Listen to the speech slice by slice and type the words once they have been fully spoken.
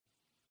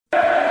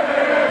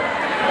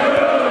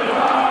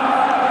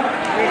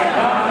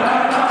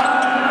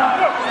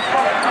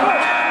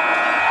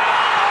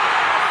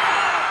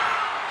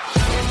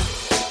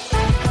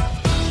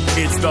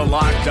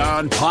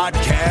On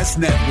Podcast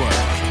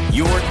Network,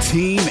 your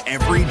team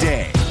every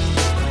day.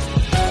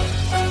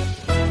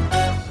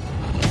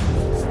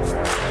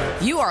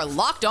 You are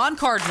Locked On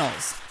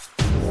Cardinals,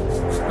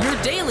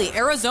 your daily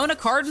Arizona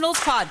Cardinals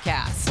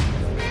podcast.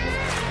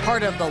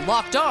 Part of the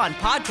Locked On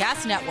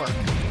Podcast Network,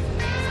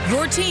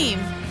 your team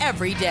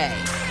every day.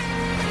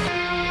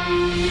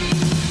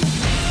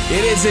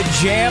 It is a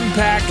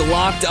jam-packed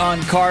Locked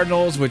On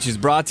Cardinals, which is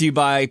brought to you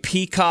by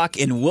Peacock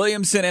and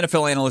Williamson.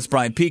 NFL analyst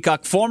Brian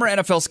Peacock, former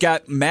NFL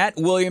scout Matt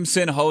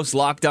Williamson, hosts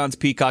Locked On's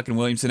Peacock and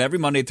Williamson every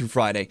Monday through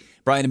Friday.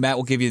 Brian and Matt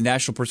will give you the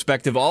national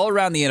perspective all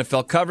around the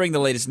NFL, covering the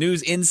latest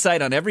news,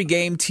 insight on every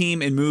game,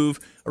 team, and move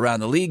around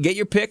the league. Get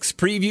your picks,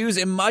 previews,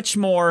 and much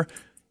more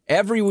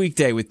every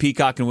weekday with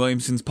Peacock and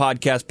Williamson's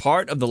podcast,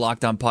 part of the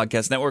Locked On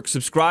Podcast Network.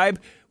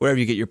 Subscribe wherever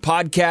you get your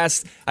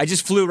podcasts. I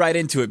just flew right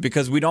into it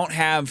because we don't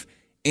have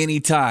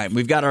any time.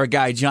 We've got our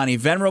guy Johnny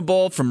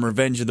Venerable from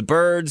Revenge of the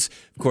Birds,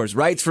 of course,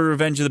 writes for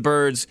Revenge of the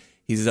Birds.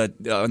 He's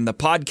on the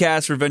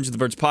podcast, Revenge of the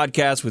Birds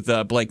podcast with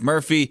Blake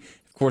Murphy.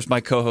 Of course,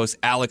 my co-host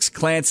Alex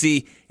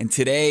Clancy. And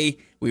today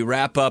we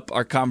wrap up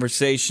our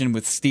conversation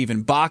with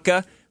Stephen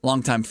Baca,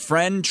 longtime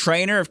friend,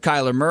 trainer of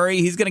Kyler Murray.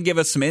 He's going to give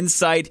us some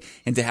insight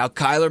into how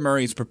Kyler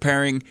Murray is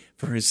preparing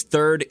for his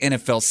third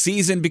NFL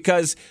season,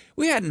 because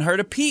we hadn't heard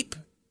a peep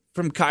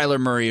from Kyler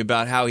Murray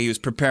about how he was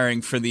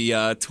preparing for the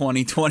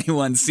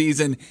 2021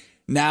 season.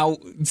 Now,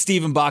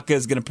 Stephen Baca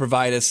is going to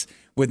provide us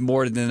with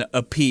more than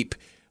a peep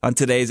on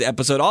today's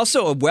episode.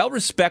 Also, a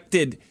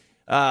well-respected,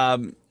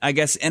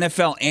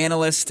 NFL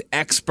analyst,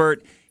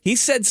 expert. He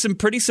said some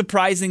pretty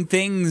surprising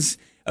things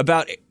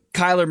about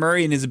Kyler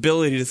Murray and his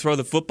ability to throw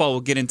the football. We'll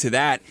get into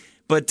that.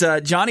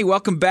 But, Johnny,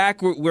 welcome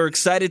back. We're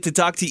excited to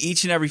talk to you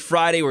each and every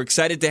Friday. We're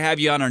excited to have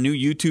you on our new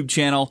YouTube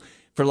channel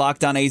for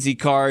Locked On AZ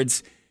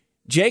Cards.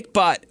 Jake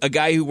Butt, a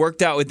guy who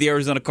worked out with the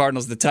Arizona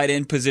Cardinals, the tight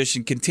end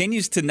position,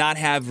 continues to not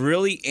have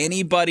really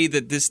anybody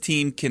that this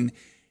team can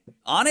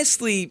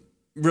honestly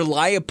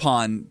rely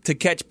upon to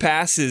catch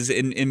passes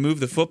and move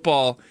the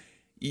football.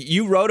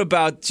 You wrote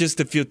about just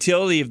the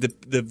futility of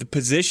the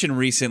position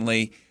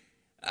recently.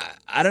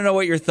 I don't know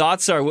what your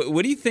thoughts are.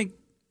 What do you think?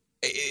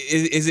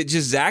 Is it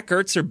just Zach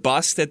Ertz or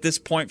bust at this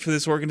point for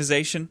this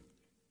organization?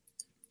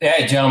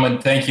 Hey,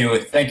 gentlemen, thank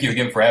you. Thank you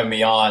again for having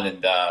me on.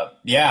 And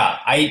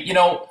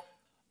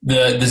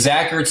The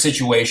Zach Ertz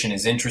situation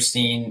is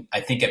interesting.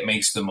 I think it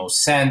makes the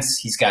most sense.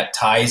 He's got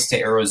ties to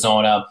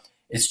Arizona.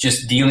 It's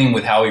just dealing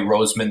with Howie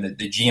Roseman,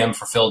 the GM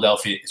for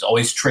Philadelphia, is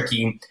always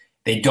tricky.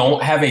 They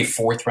don't have a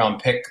fourth-round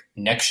pick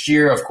next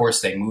year. Of course,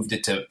 they moved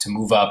it to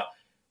move up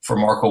for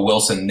Marco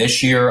Wilson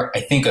this year. I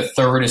think a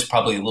third is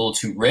probably a little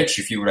too rich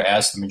if you were to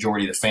ask the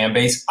majority of the fan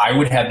base. I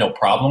would have no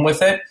problem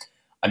with it.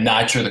 I'm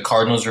not sure the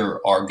Cardinals are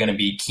going to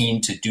be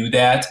keen to do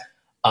that.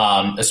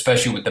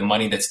 Especially with the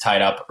money that's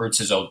tied up.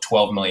 Ertz is owed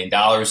 $12 million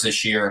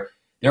this year.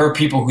 There are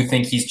people who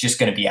think he's just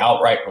going to be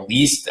outright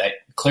released.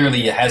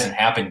 Clearly, it hasn't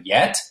happened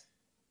yet.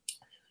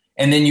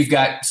 And then you've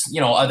got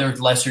other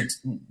lesser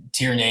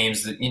tier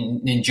names,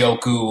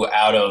 Njoku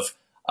out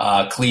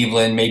of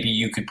Cleveland. Maybe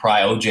you could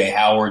pry O.J.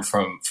 Howard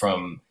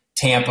from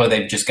Tampa.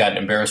 They've just got an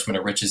embarrassment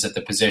of riches at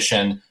the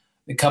position.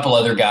 A couple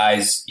other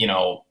guys,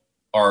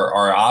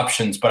 are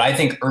options. But I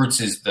think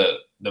Ertz is the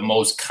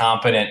most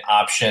competent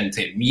option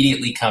to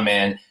immediately come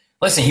in.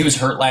 Listen, he was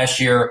hurt last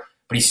year,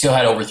 but he still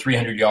had over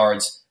 300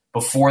 yards.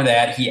 Before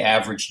that, he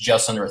averaged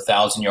just under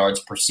 1,000 yards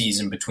per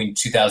season between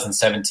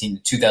 2017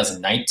 to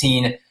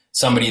 2019,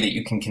 somebody that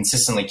you can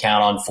consistently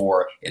count on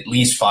for at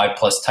least 5+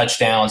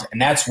 touchdowns,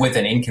 and that's with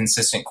an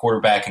inconsistent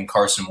quarterback in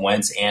Carson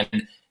Wentz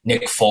and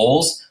Nick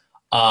Foles.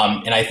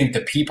 And I think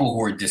the people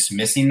who are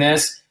dismissing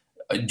this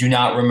do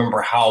not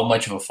remember how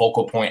much of a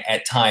focal point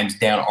at times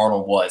Dan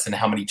Arnold was and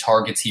how many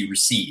targets he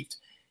received.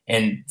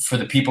 And for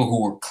the people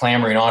who were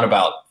clamoring on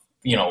about,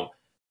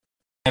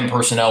 10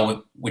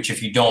 personnel, which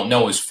if you don't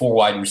know is 4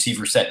 wide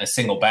receivers set in a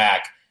single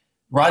back,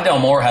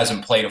 Rondale Moore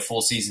hasn't played a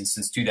full season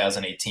since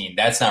 2018.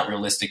 That's not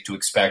realistic to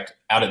expect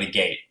out of the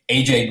gate.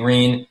 A.J.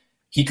 Green,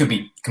 he could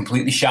be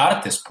completely shot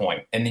at this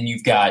point. And then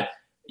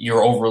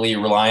you're overly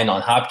relying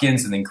on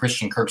Hopkins, and then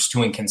Christian Kirk's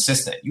too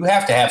inconsistent. You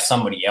have to have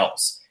somebody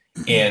else.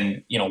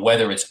 And,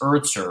 whether it's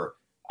Ertz or,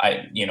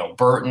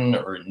 Burton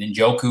or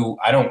Njoku,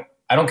 I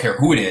don't care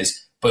who it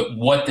is. But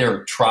what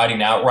they're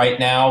trotting out right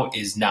now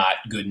is not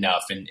good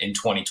enough in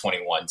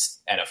 2021's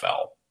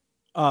NFL.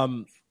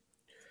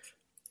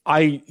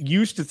 I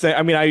used to think,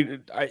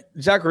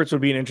 Zach Ertz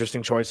would be an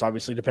interesting choice,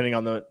 obviously, depending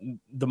on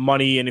the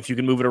money and if you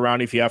can move it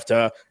around, if you have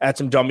to add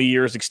some dummy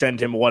years, extend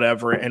him,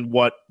 whatever, and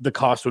what the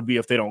cost would be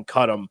if they don't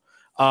cut him.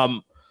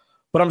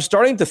 But I'm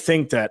starting to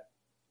think that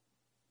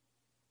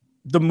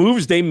the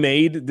moves they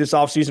made this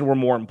offseason were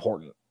more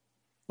important.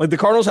 Like the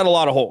Cardinals had a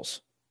lot of holes.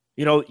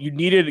 You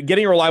needed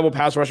getting a reliable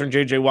pass rusher, and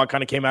J.J. Watt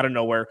kind of came out of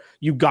nowhere.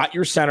 You got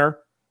your center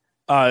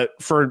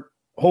for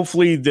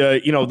hopefully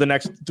the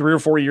next 3 or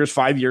 4 years,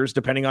 5 years,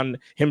 depending on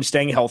him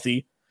staying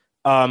healthy.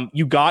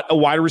 You got a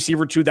wide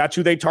receiver too. That's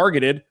who they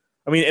targeted.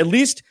 At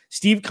least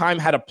Steve Keim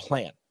had a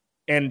plan.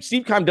 And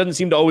Steve Keim doesn't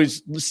seem to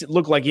always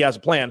look like he has a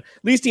plan.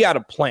 At least he had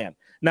a plan.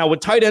 Now, with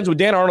tight ends, with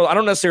Dan Arnold, I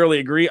don't necessarily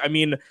agree. I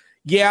mean,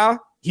 yeah,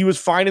 he was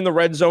fine in the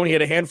red zone. He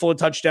had a handful of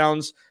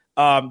touchdowns.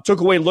 Took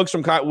away looks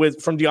from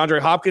DeAndre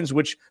Hopkins,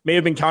 which may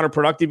have been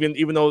counterproductive,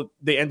 even though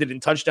they ended in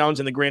touchdowns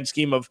in the grand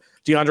scheme of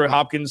DeAndre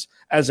Hopkins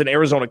as an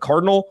Arizona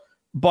Cardinal.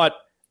 But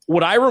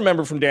what I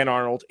remember from Dan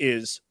Arnold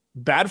is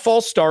bad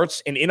false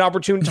starts in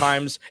inopportune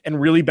times and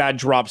really bad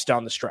drops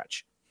down the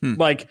stretch.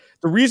 Like,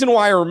 the reason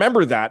why I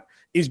remember that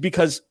is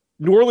because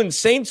New Orleans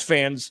Saints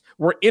fans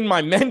were in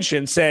my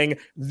mention saying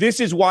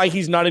this is why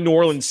he's not a New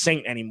Orleans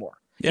Saint anymore.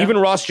 Yeah. Even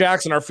Ross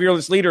Jackson, our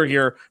fearless leader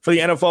here for the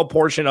NFL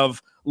portion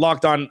of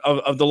Locked On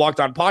of the Locked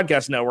On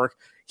Podcast Network,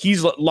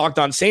 he's Locked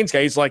On Saints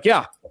guy. He's like,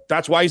 yeah,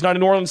 that's why he's not a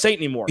New Orleans Saint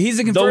anymore. He's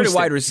a converted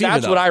wide receiver.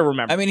 That's what I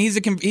remember. I mean,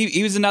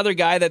 he was another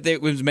guy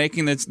that was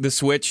making the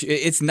switch.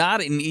 It's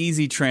not an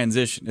easy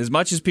transition. As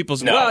much as people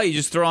say, well, you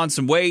just throw on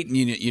some weight and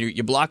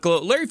you block a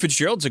little. Larry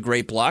Fitzgerald's a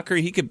great blocker.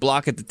 He could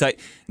block at the tight.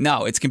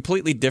 No, it's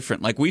completely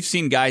different. Like, we've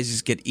seen guys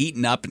just get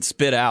eaten up and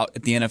spit out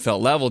at the NFL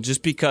level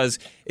just because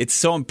it's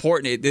so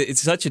important.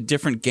 It's such a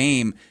different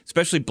game,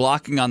 especially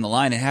blocking on the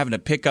line and having to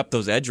pick up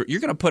those edge.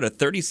 You're going to put a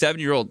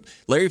 37-year-old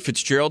Larry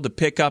Fitzgerald to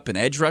pick up an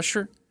edge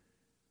rusher?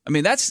 I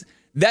mean, that's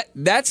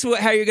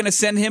how you're going to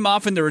send him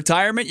off into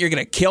retirement. You're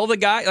going to kill the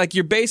guy. Like,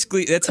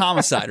 that's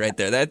homicide right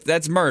there.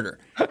 That's murder.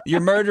 You're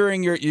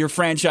murdering your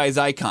franchise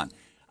icon.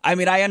 I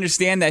mean, I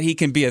understand that he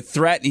can be a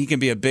threat and he can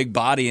be a big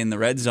body in the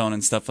red zone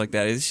and stuff like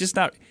that. It's just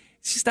not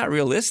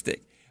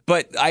realistic.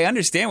 But I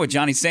understand what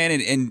Johnny's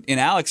saying. And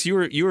Alex,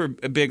 you were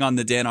big on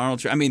the Dan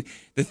Arnold. I mean,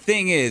 the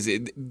thing is,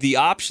 the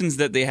options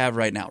that they have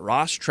right now,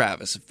 Ross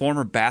Travis, a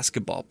former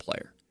basketball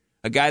player,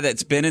 a guy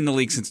that's been in the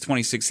league since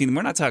 2016.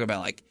 We're not talking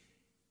about like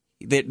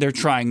they're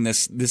trying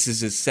this. This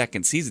is his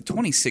second season.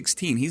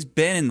 2016. He's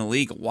been in the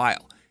league a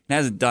while and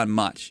hasn't done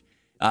much.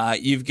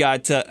 You've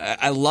got.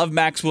 I love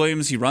Max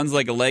Williams. He runs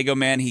like a Lego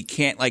man. He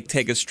can't like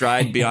take a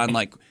stride beyond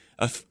like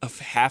a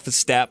half a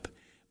step.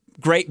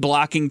 Great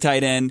blocking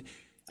tight end.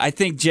 I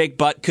think Jake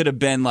Butt could have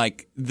been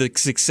like the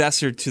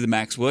successor to the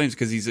Max Williams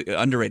because he's an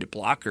underrated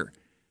blocker.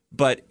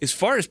 But as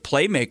far as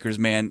playmakers,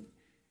 man.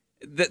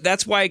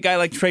 That's why a guy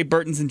like Trey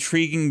Burton's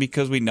intriguing,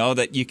 because we know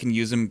that you can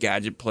use him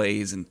gadget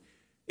plays, and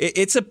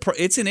it's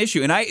an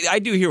issue. And I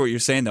do hear what you're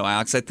saying though,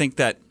 Alex. I think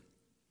that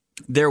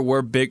there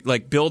were big,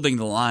 like, building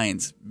the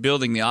lines,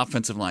 building the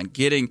offensive line,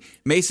 getting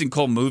Mason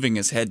Cole moving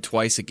his head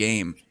twice a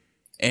game,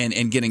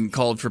 and getting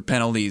called for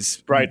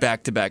penalties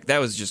back to back. That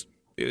was just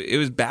it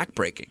was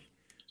backbreaking.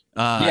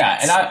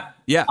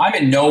 I'm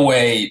in no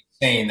way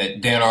saying that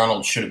Dan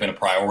Arnold should have been a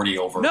priority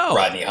over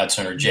Rodney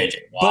Hudson or J.J.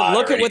 Watt. But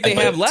look at what they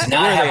have left,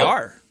 where they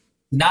are.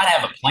 Not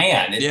have a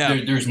plan.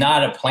 There's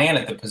not a plan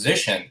at the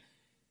position.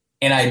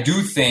 And I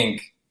do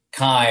think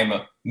Keim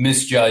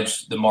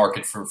misjudged the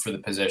market for the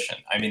position.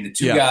 I mean, the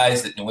two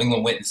guys that New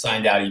England went and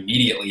signed out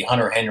immediately,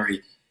 Hunter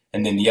Henry,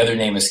 and then the other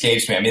name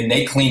escapes me. I mean,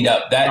 they cleaned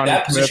up.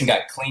 That position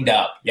got cleaned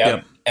up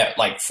at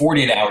like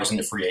 48 hours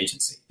into free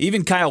agency.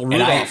 Even Kyle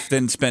Rudolph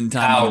didn't spend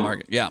time on the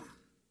market.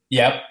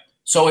 Yep.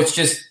 So it's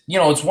just,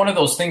 it's one of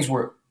those things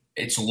where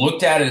it's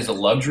looked at as a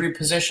luxury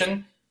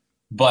position,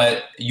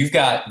 but you've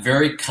got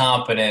very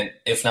competent,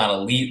 if not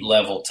elite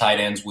level tight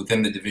ends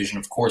within the division,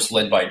 of course,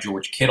 led by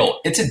George Kittle.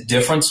 It's a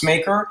difference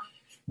maker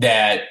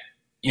that,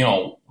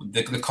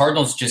 the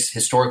Cardinals just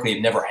historically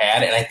have never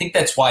had. And I think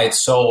that's why it's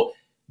so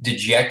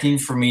dejecting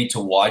for me to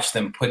watch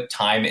them put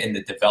time in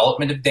the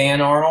development of Dan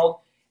Arnold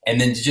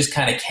and then to just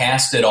kind of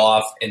cast it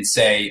off and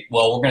say,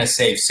 well, we're going to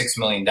save $6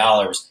 million.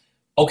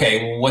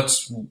 Okay, well,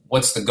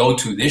 what's the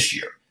go-to this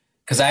year?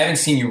 Because I haven't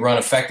seen you run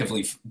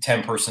effectively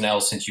 10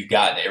 personnel since you've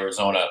gotten to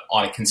Arizona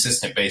on a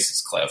consistent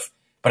basis, Cliff.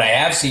 But I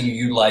have seen you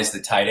utilize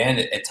the tight end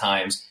at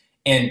times.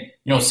 And,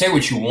 say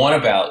what you want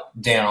about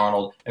Dan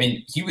Arnold. I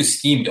mean, he was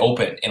schemed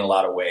open in a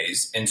lot of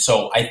ways. And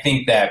so I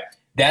think that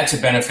that's a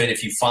benefit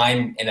if you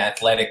find an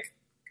athletic,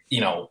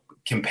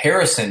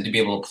 comparison to be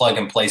able to plug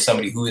and play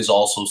somebody who is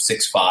also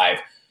 6'5".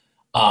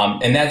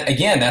 And that,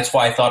 again, that's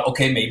why I thought,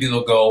 okay, maybe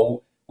they'll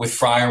go with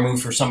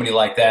Freiermuth for somebody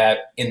like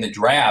that in the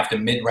draft, a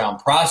mid-round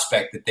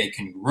prospect that they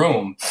can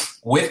groom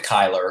with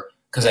Kyler,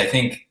 because I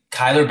think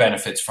Kyler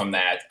benefits from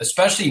that,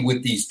 especially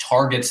with these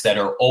targets that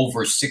are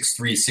over 6'3",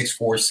 6'4",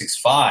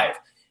 6'5",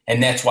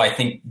 and that's why I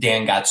think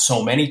Dan got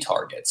so many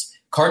targets.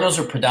 Cardinals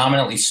are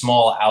predominantly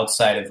small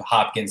outside of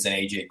Hopkins and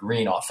A.J.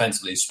 Green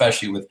offensively,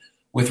 especially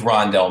with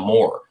Rondell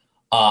Moore.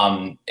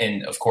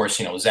 And, of course,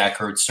 Zach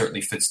Ertz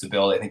certainly fits the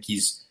bill. I think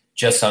he's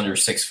just under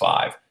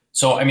 6'5".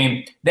 So, I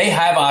mean, they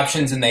have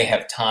options and they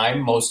have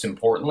time, most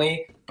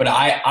importantly. But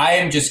I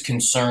am just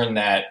concerned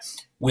that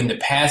when the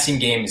passing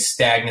game is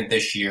stagnant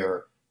this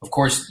year, of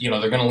course, they're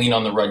going to lean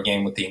on the run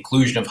game with the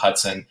inclusion of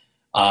Hudson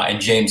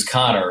and James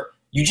Conner.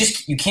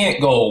 You can't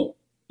go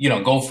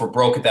for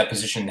broke at that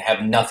position and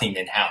have nothing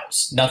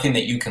in-house, nothing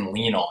that you can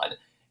lean on.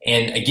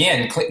 And,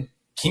 again,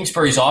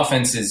 Kingsbury's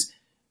offense is,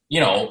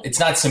 it's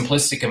not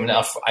simplistic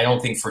enough, I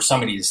don't think, for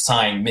somebody to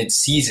sign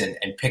mid-season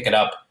and pick it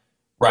up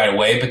right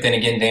away, but then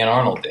again, Dan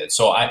Arnold did.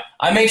 So I'm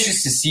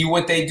anxious to see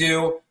what they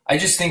do. I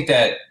just think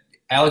that,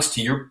 Alex,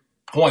 to your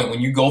point,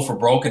 when you go for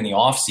broke in the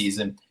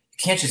offseason, you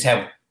can't just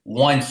have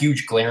one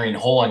huge glaring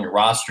hole on your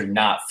roster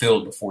not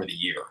filled before the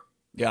year.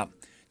 Yeah.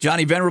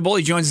 Johnny Venerable,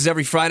 he joins us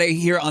every Friday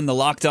here on the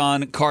Locked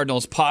On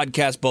Cardinals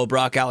podcast. Bo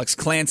Brock, Alex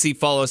Clancy.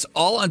 Follow us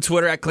all on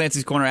Twitter at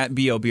Clancy's Corner, at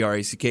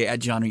BOBRACK, at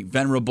Johnny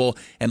Venerable,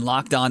 and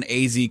Locked On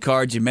AZ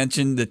Cards. You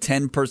mentioned the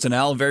 10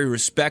 personnel, very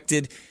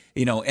respected,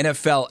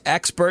 NFL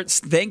experts.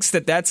 Thinks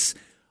that's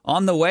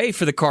on the way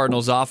for the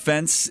Cardinals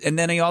offense. And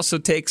then he also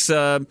takes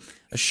a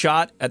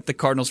shot at the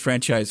Cardinals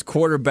franchise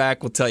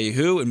quarterback. We'll tell you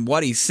who and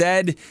what he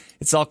said.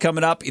 It's all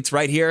coming up. It's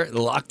right here,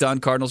 the Locked On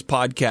Cardinals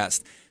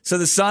podcast. So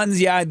the Suns,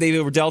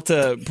 they were dealt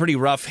a pretty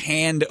rough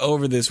hand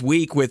over this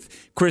week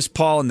with Chris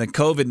Paul and the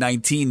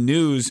COVID-19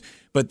 news.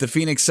 But the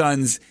Phoenix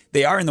Suns,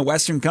 they are in the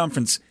Western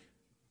Conference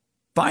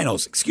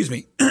Finals.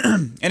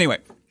 Anyway,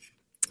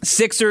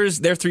 Sixers,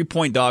 they're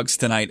 3-point dogs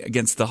tonight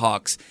against the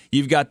Hawks.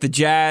 You've got the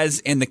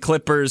Jazz and the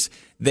Clippers.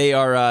 They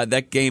are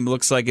that game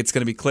looks like it's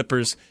going to be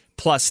Clippers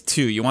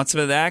 +2. You want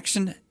some of the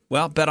action?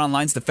 Well,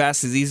 BetOnline's the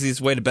fastest,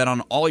 easiest way to bet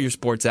on all your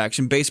sports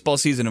action. Baseball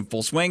season in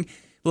full swing.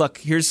 Look,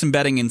 here's some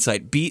betting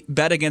insight.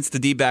 Bet against the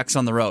D-backs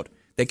on the road.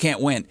 They can't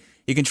win.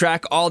 You can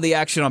track all the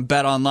action on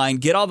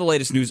BetOnline. Get all the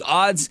latest news,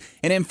 odds,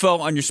 and info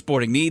on your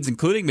sporting needs,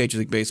 including Major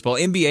League Baseball,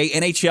 NBA,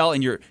 NHL,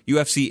 and your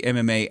UFC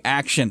MMA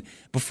action.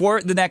 Before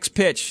the next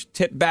pitch,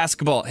 tip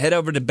basketball. Head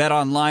over to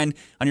BetOnline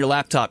on your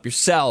laptop, your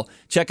cell.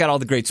 Check out all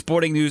the great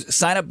sporting news,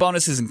 sign-up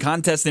bonuses, and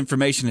contest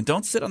information. And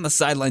don't sit on the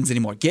sidelines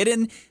anymore. Get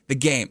in the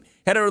game.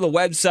 Head over to the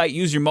website,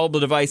 use your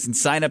mobile device, and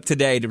sign up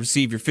today to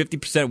receive your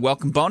 50%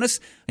 welcome bonus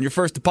on your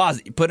first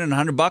deposit. You put in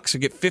 $100 or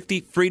get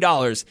 $50 free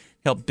dollars.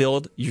 Help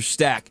build your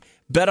stack.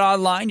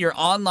 BetOnline, your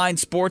online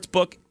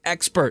sportsbook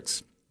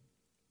experts.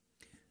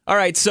 All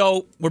right,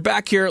 so we're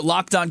back here at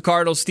Locked On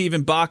Cardinals.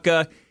 Stephen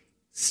Baca.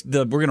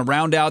 We're going to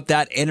round out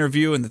that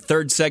interview in the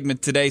third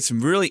segment today.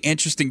 Some really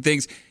interesting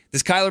things.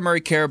 Does Kyler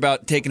Murray care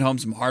about taking home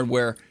some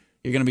hardware?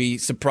 You're going to be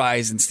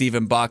surprised in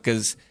Stephen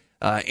Baca's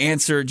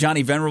answer.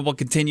 Johnny Venerable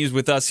continues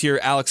with us here.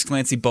 Alex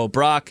Clancy, Bo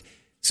Brock.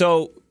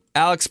 So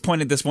Alex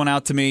pointed this one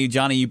out to me.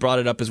 Johnny, you brought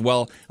it up as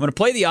well. I'm going to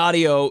play the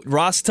audio.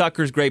 Ross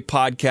Tucker's great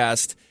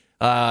podcast.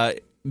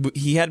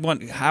 He had one,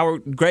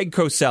 Greg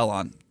Cosell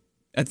on.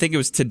 I think it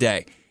was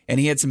today.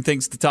 And he had some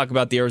things to talk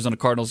about the Arizona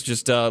Cardinals.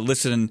 Just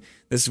listen, and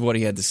this is what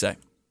he had to say.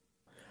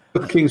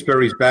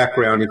 Kingsbury's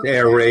background is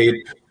air raid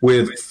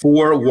with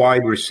 4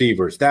 wide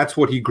receivers. That's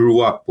what he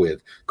grew up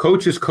with.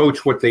 Coaches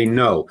coach what they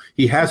know.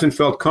 He hasn't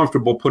felt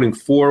comfortable putting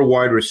 4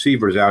 wide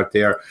receivers out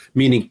there,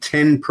 meaning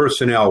 10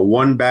 personnel,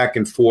 1 back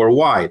and 4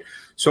 wide.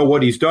 So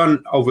what he's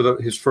done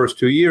over his first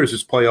 2 years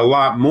is play a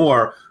lot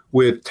more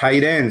with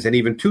tight ends and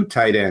even 2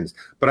 tight ends.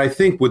 But I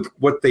think with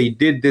what they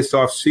did this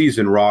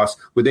offseason, Ross,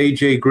 with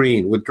A.J.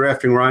 Green, with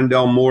drafting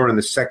Rondell Moore in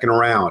the second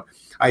round,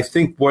 I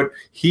think what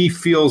he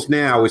feels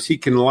now is he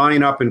can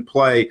line up and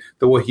play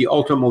the way he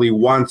ultimately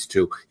wants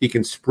to. He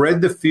can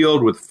spread the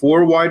field with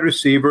 4 wide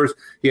receivers.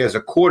 He has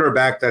a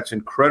quarterback that's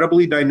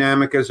incredibly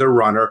dynamic as a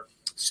runner.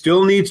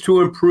 Still needs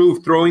to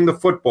improve throwing the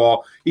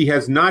football. He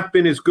has not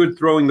been as good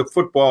throwing the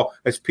football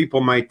as people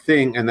might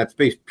think, and that's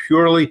based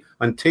purely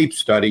on tape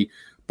study.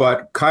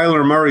 But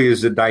Kyler Murray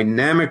is a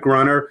dynamic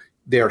runner.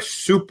 They're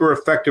super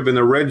effective in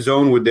the red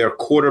zone with their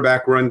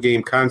quarterback run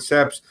game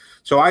concepts.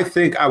 So I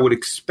think I would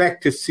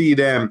expect to see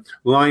them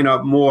line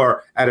up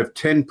more out of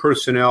 10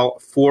 personnel,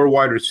 4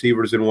 wide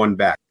receivers, and 1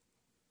 back.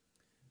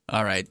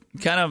 All right.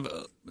 Kind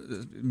of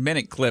a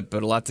minute clip,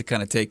 but a lot to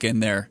kind of take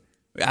in there.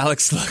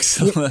 Alex,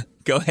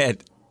 go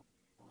ahead.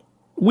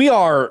 We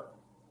are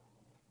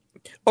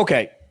 –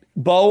 okay,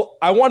 Bo,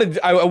 I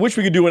wish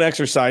we could do an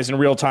exercise in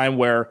real time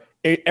where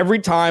every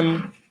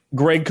time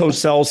Greg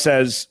Cosell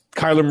says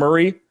Kyler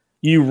Murray,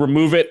 you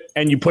remove it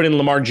and you put in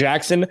Lamar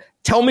Jackson.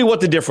 Tell me what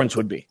the difference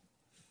would be.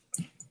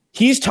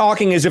 He's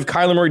talking as if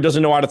Kyler Murray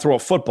doesn't know how to throw a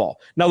football.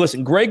 Now,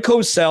 listen, Greg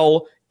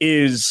Cosell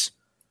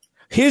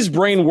his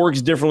brain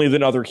works differently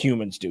than other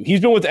humans do. He's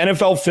been with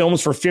NFL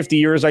Films for 50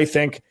 years, I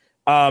think.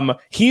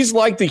 He's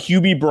like the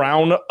Hubie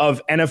Brown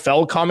of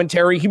NFL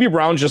commentary. Hubie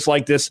Brown's just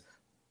like this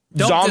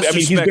zombie. I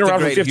mean, he's been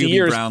around for 50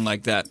 years. Brown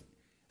like that.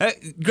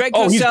 Greg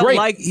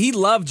Cosell, he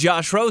loved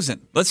Josh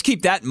Rosen. Let's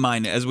keep that in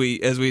mind as we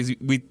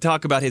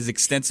talk about his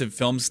extensive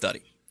film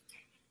study.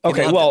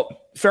 Okay,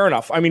 well, fair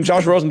enough. I mean,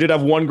 Josh Rosen did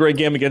have 1 great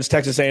game against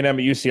Texas A&M at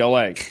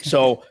UCLA.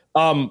 So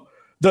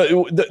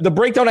the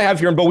breakdown I have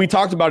here, but we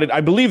talked about it, I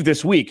believe,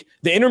 this week.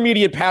 The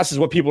intermediate pass is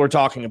what people are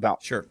talking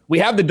about. Sure. We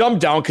have the dump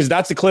down because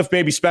that's the Cliff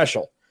Baby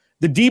special.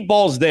 The deep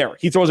ball's there.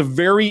 He throws a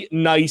very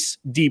nice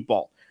deep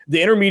ball.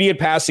 The intermediate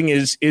passing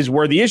is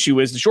where the issue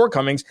is, the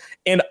shortcomings.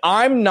 And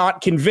I'm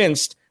not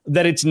convinced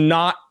that it's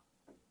not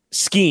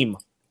scheme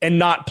and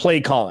not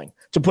play calling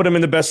to put him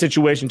in the best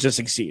situation to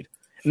succeed.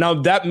 Now,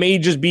 that may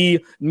just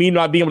be me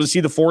not being able to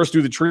see the forest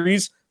through the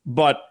trees,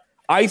 but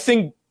I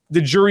think the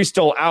jury's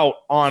still out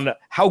on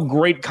how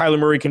great Kyler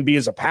Murray can be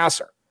as a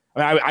passer.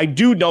 I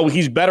do know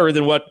he's better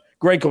than what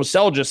Greg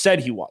Cosell just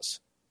said he was.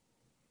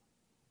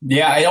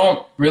 Yeah, I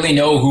don't really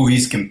know who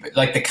he's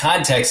like. The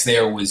context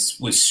there was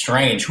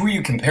strange. Who are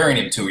you comparing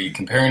him to? Are you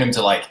comparing him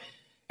to like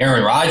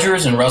Aaron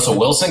Rodgers and Russell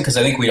Wilson? Because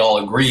I think we'd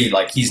all agree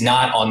like he's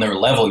not on their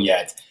level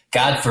yet.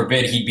 God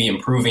forbid he be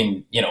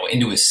improving,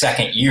 into his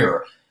second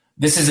year.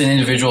 This is an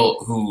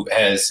individual who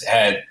has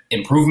had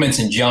improvements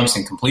in jumps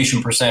and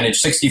completion percentage,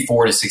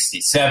 64 to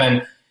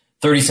 67,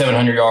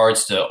 3,700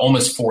 yards to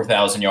almost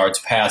 4,000 yards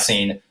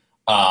passing.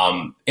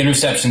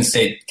 Interceptions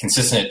stayed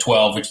consistent at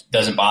 12, which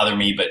doesn't bother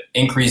me, but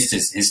increased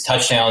his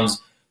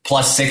touchdowns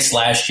 +6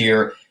 last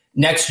year.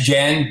 Next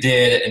Gen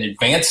did an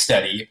advanced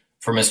study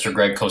for Mr.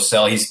 Greg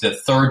Cosell. He's the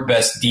third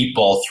best deep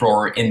ball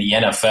thrower in the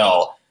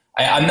NFL.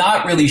 I'm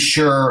not really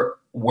sure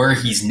where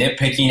he's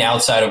nitpicking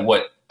outside of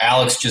what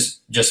Alex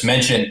just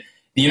mentioned.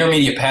 The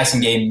intermediate passing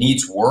game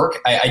needs work.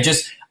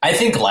 I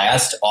think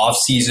last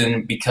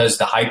offseason, because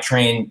the hype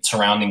train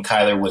surrounding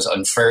Kyler was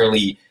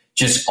unfairly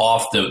just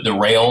off the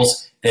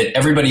rails, that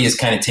everybody is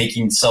kind of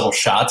taking subtle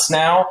shots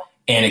now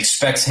and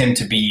expects him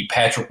to be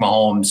Patrick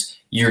Mahomes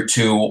year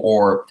 2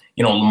 or,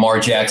 Lamar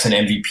Jackson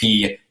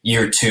MVP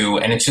year 2.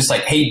 And it's just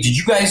like, hey, did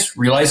you guys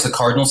realize the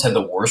Cardinals had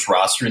the worst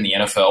roster in the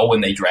NFL when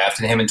they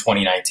drafted him in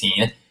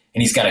 2019? And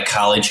he's got a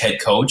college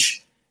head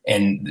coach,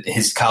 and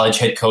his college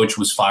head coach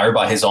was fired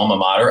by his alma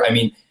mater. I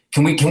mean,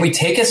 can we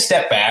take a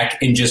step back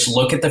and just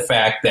look at the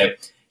fact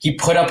that he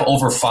put up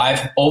over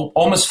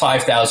almost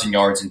 5,000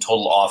 yards in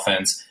total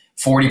offense,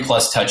 40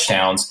 plus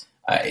touchdowns.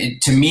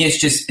 To me,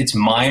 it's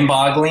mind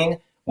boggling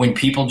when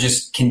people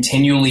just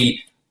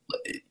continually,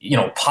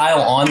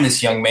 pile on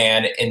this young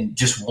man and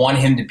just want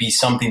him to be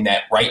something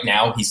that right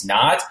now he's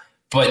not,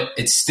 but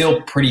it's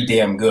still pretty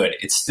damn good.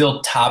 It's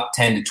still top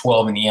 10 to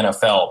 12 in the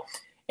NFL.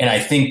 And I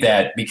think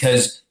that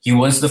because he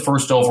was the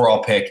first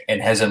overall pick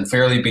and has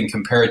unfairly been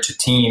compared to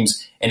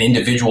teams and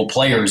individual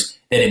players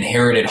that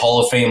inherited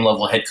Hall of Fame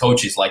level head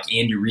coaches like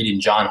Andy Reid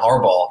and John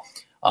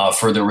Harbaugh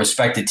for their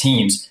respective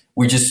teams,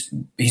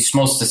 he's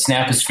supposed to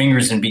snap his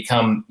fingers and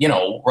become,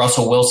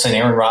 Russell Wilson,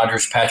 Aaron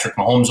Rodgers, Patrick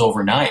Mahomes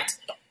overnight.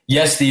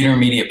 Yes, the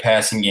intermediate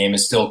passing game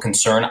is still a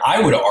concern. I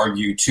would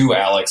argue too,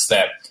 Alex,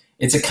 that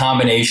it's a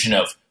combination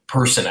of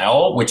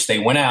personnel, which they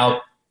went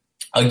out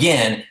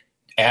again,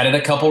 added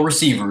a couple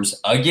receivers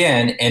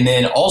again, and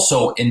then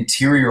also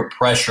interior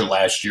pressure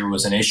last year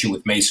was an issue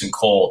with Mason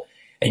Cole,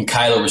 and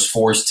Kyler was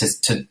forced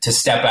to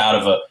step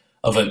out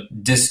of a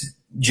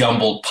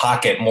disjumbled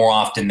pocket more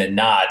often than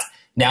not.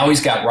 Now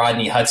he's got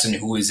Rodney Hudson,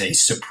 who is a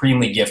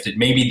supremely gifted,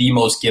 maybe the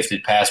most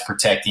gifted pass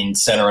protecting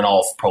center in all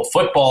of pro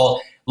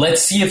football.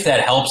 Let's see if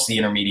that helps the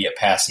intermediate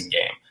passing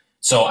game.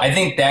 So I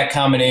think that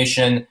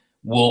combination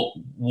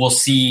we'll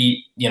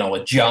see,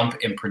 a jump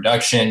in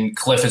production.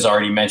 Cliff has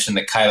already mentioned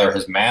that Kyler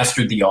has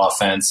mastered the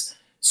offense.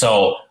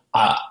 So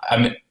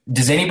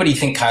does anybody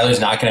think Kyler's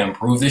not going to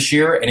improve this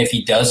year? And if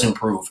he does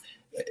improve,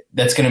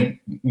 that's going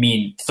to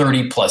mean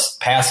 30 plus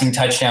passing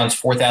touchdowns,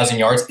 4,000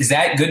 yards. Is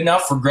that good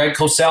enough for Greg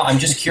Cosell? I'm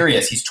just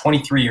curious. He's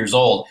 23 years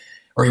old,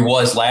 or he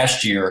was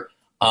last year.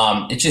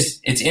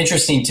 It's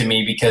interesting to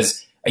me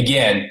because,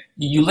 again,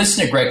 you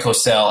listen to Greg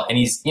Cosell, and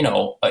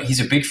he's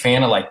a big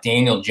fan of like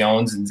Daniel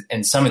Jones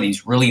and some of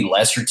these really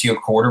lesser tier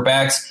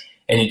quarterbacks,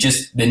 and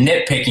the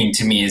nitpicking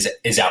to me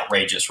is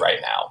outrageous right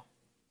now.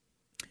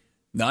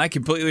 No, I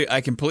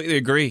completely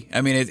agree.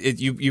 I mean,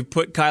 you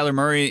put Kyler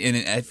Murray in.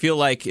 I feel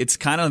like it's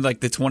kind of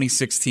like the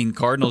 2016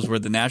 Cardinals, where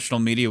the national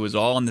media was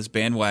all on this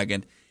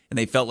bandwagon, and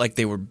they felt like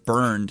they were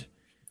burned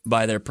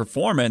by their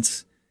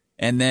performance.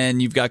 And then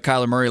you've got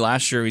Kyler Murray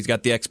last year. He's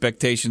got the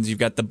expectations. You've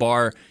got the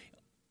bar,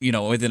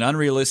 with an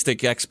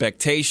unrealistic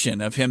expectation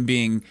of him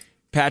being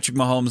Patrick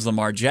Mahomes,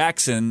 Lamar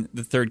Jackson,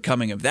 the third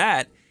coming of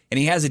that. And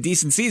he has a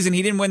decent season.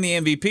 He didn't win the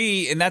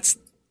MVP, and that's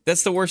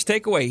the worst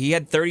takeaway. He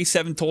had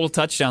 37 total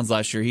touchdowns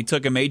last year. He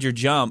took a major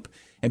jump,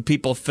 and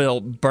people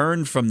feel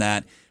burned from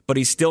that. But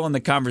he's still in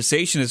the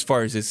conversation as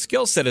far as his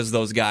skill set as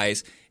those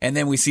guys. And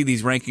then we see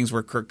these rankings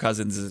where Kirk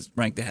Cousins is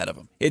ranked ahead of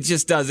him. It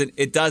just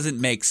doesn't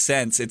make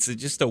sense. It's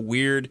just a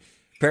weird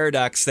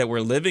paradox that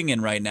we're living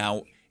in right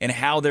now, and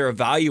how they're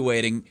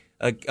evaluating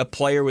a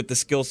player with the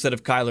skill set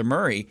of Kyler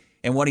Murray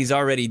and what he's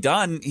already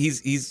done.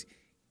 He's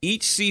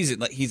each season,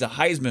 like, he's a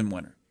Heisman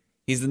winner.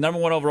 He's the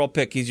number 1 overall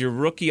pick. He's your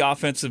rookie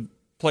offensive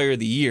player of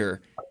the year,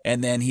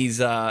 and then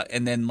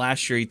then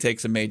last year he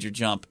takes a major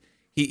jump.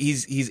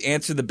 He's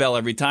answered the bell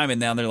every time, and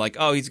now they're like,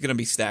 oh, he's going to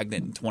be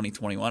stagnant in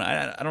 2021.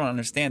 I don't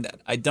understand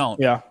that. I don't.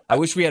 Yeah. I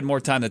wish we had more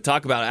time to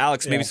talk about it.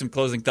 Alex, maybe some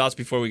closing thoughts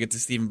before we get to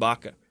Stephen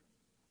Baca.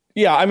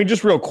 Yeah, I mean,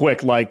 just real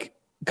quick, like,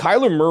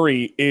 Kyler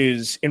Murray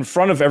is in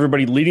front of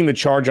everybody leading the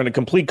charge on a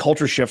complete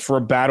culture shift for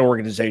a bad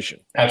organization.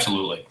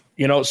 Absolutely.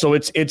 So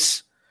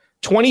it's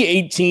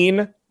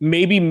 2018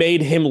 maybe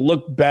made him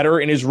look better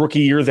in his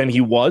rookie year than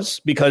he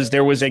was, because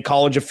there was a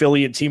college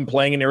affiliate team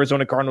playing in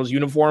Arizona Cardinals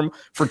uniform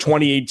for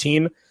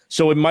 2018.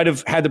 So it might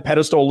have had the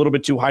pedestal a little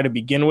bit too high to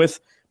begin with.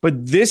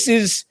 But this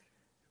is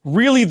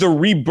really the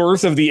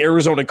rebirth of the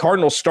Arizona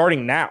Cardinals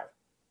starting now.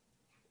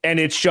 And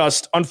it's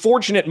just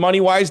unfortunate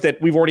money-wise that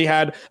we've already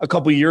had a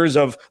couple of years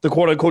of the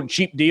quote-unquote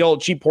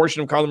cheap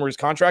portion of Kyler Murray's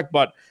contract.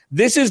 But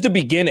this is the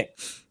beginning.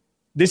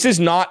 This is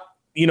not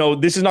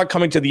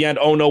coming to the end.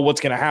 Oh, no, what's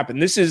going to happen?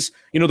 This is,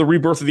 the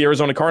rebirth of the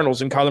Arizona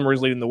Cardinals, and Kyler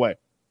Murray's leading the way.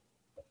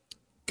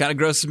 Kind of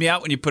grosses me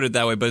out when you put it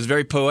that way, but it's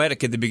very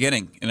poetic at the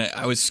beginning. And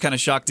I was kind of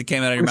shocked it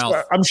came out of your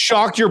mouth. I'm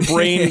shocked your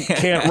brain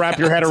can't wrap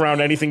your head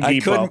around anything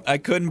deep. I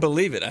couldn't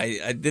believe it.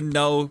 I didn't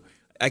know.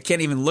 I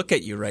can't even look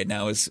at you right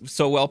now. It's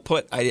so well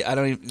put. I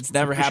don't even, it's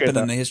never happened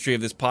in the history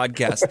of this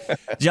podcast.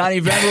 Johnny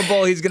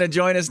Venerable, he's going to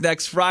join us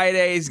next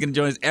Friday. He's going to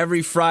join us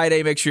every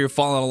Friday. Make sure you're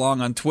following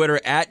along on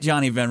Twitter at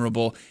Johnny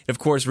Venerable. And of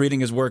course, reading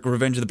his work,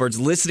 Revenge of the Birds,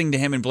 listening to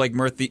him and Blake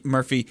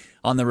Murphy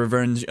on the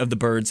Revenge of the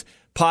Birds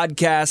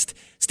podcast.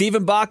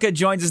 Stephen Baca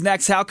joins us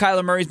next. How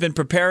Kyler Murray's been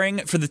preparing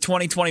for the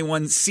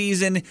 2021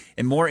 season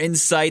and more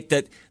insight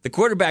that the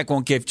quarterback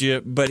won't give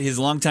you, but his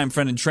longtime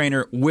friend and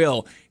trainer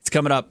will. It's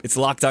coming up. It's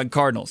Locked On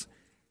Cardinals.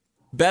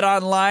 Bet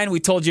Online,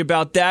 we told you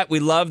about that.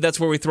 That's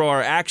where we throw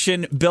our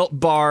action. Built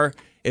Bar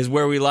is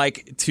where we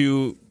like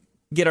to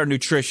get our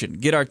nutrition,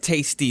 get our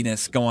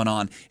tastiness going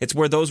on. It's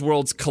where those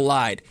worlds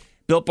collide.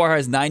 Built Bar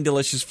has 9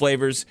 delicious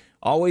flavors,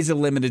 always a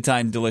limited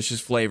time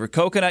delicious flavor.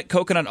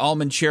 Coconut,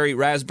 almond, cherry,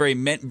 raspberry,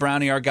 mint,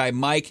 brownie. Our guy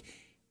Mike,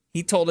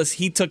 he told us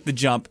he took the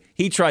jump.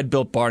 He tried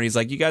Built Bar, and he's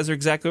like, you guys are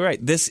exactly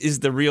right. This is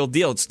the real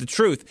deal. It's the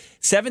truth.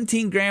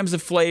 17 grams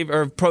of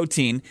flavor of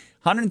protein,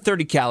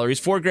 130 calories,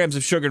 4 grams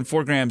of sugar, and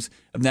 4 grams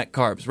of net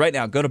carbs. Right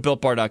now, go to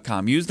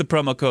BuiltBar.com. Use the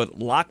promo code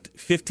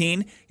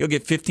LOCKED15. You'll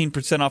get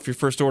 15% off your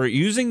first order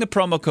using the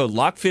promo code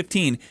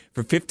LOCKED15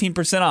 for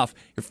 15% off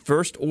your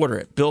first order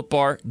at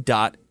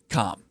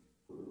BuiltBar.com.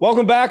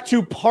 Welcome back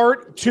to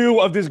part 2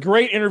 of this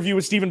great interview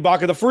with Stephen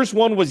Baca. The first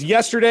one was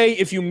yesterday.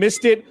 If you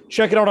missed it,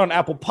 check it out on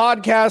Apple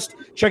Podcast,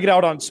 check it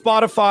out on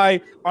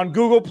Spotify, on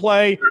Google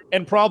Play,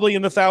 and probably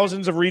in the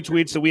thousands of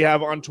retweets that we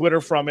have on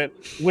Twitter from it.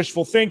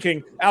 Wishful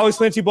thinking.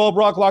 Alex Lindsey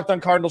Bulbrock, Locked On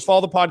Cardinals.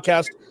 Follow the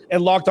podcast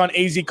and Locked On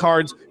AZ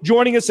Cards.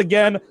 Joining us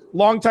again,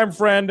 longtime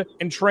friend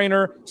and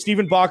trainer,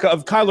 Stephen Baca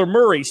of Kyler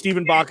Murray.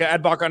 Stephen Baca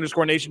at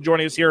Baca_Nation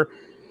joining us here.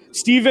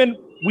 Stephen,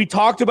 we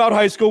talked about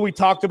high school. We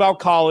talked about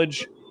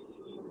college.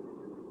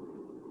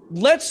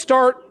 Let's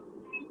start.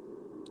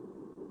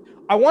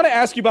 I want to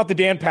ask you about the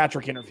Dan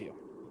Patrick interview.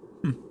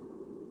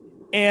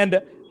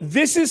 And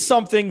this is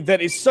something that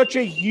is such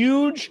a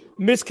huge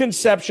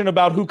misconception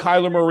about who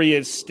Kyler Murray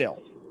is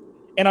still.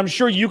 And I'm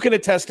sure you can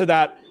attest to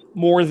that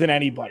more than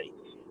anybody.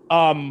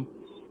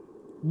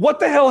 What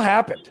the hell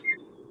happened?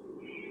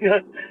 Yeah,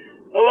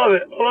 I love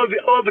it.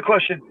 I love the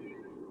question.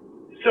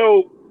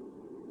 So,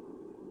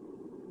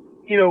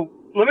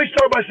 let me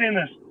start by saying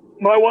this.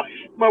 My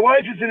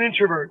wife is an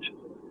introvert.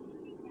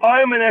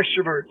 I'm an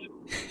extrovert.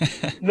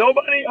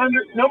 Nobody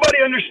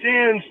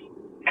understands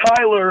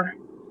Kyler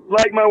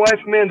like my wife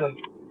Amanda.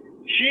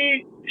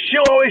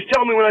 She'll always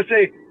tell me when I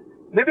say,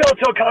 maybe I'll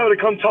tell Kyler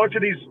to come talk to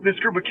this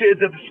group of kids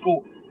at the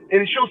school,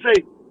 and she'll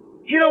say,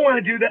 you don't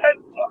want to do that.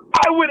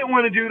 I wouldn't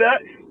want to do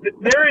that.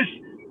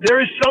 There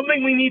is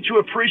something we need to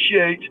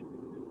appreciate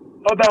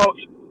about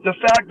the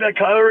fact that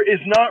Kyler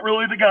is not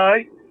really the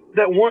guy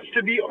that wants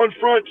to be on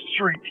Front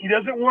Street. He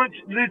doesn't want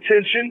the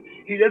attention.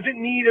 He doesn't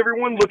need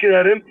everyone looking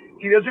at him.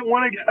 He doesn't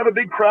want to have a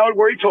big crowd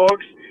where he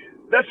talks.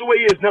 That's the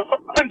way he is. Now,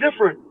 I'm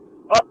different.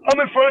 I'm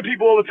in front of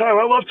people all the time.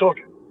 I love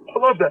talking. I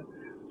love that.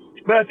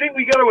 But I think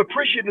we got to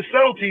appreciate the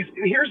subtleties.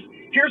 And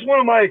here's one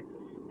of my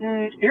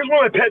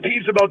pet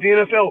peeves about the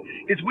NFL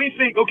is we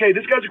think, okay,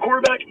 this guy's a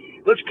quarterback.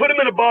 Let's put him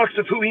in a box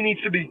of who he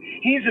needs to be.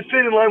 He needs to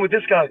fit in line with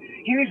this guy.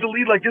 He needs to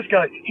lead like this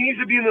guy. He needs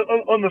to be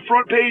on the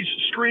front page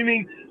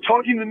screaming,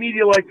 talking to the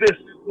media like this.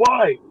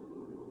 Why?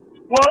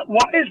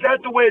 Why is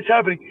that the way it's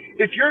happening?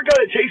 If you're a guy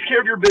that takes care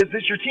of your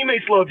business, your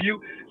teammates love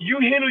you, you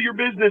handle your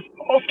business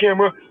off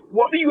camera,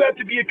 why do you have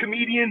to be a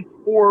comedian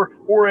or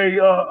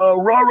a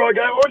rah-rah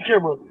guy on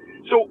camera?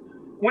 So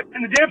when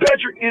the Dan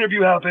Patrick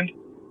interview happened,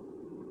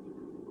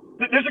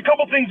 there's a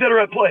couple things that are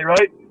at play,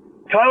 right?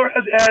 Kyler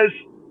has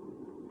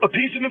a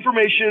piece of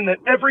information that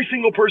every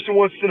single person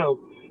wants to know.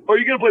 Are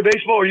you going to play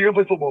baseball or are you going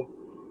to play football?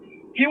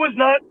 He was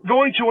not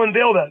going to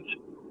unveil that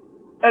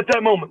at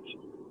that moment,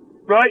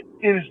 right?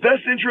 In his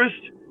best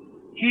interest,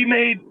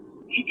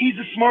 he's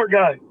a smart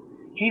guy.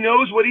 He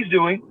knows what he's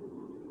doing,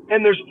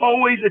 and there's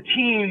always a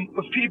team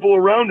of people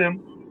around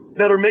him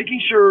that are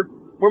making sure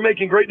we're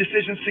making great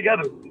decisions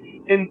together.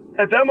 And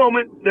at that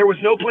moment, there was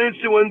no plans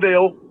to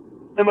unveil,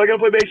 am I going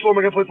to play baseball or am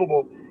I going to play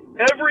football?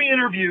 Every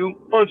interview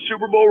on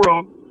Super Bowl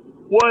Road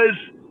was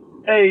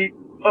a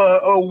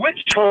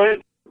witch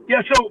hunt.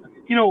 Yeah, so,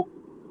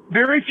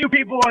 very few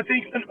people, I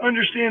think,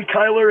 understand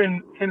Kyler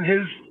and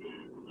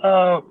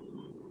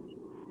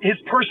his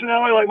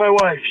personality like my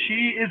wife.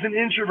 She is an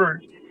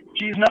introvert.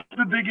 She's not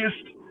the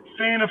biggest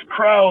fan of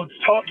crowds,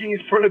 talking in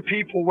front of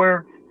people,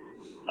 where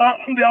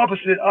I'm the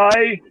opposite.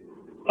 I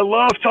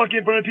love talking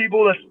in front of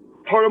people. That's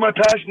part of my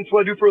passion. It's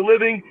what I do for a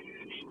living.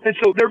 And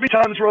so there'll be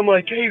times where I'm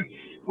like, hey,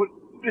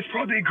 it's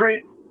probably a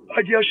great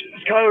idea. I should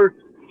ask Kyler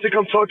to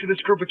come talk to this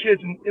group of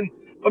kids. And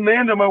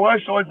Amanda, my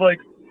wife's always like,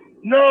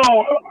 no,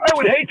 I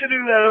would hate to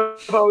do that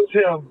if I was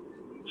him.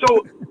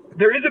 So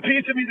there is a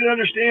piece of me that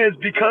understands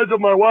because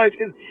of my wife.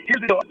 And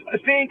here's the deal. I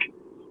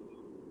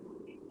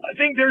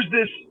think there's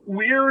this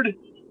weird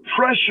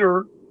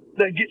pressure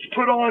that gets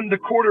put on the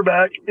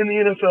quarterback in the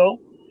NFL,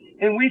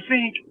 and we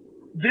think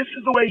this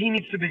is the way he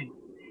needs to be.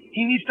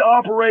 he needs to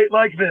operate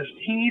like this.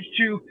 He needs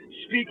to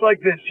speak like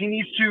this. He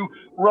needs to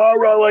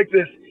rah-rah like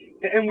this.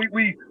 And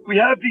we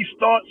have these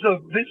thoughts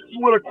of this is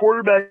what a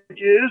quarterback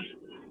is,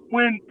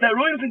 when that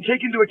really doesn't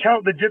take into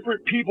account the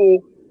different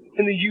people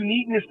and the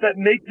uniqueness that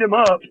make them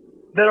up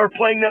that are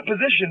playing that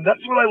position.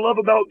 That's what I love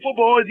about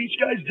football, is each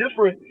guy's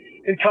different,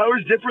 and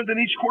Kyler's different than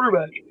each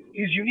quarterback.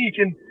 He's unique.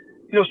 And,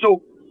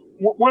 so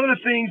one of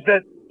the things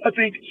that I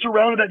think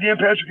surrounded that Dan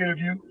Patrick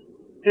interview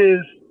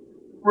is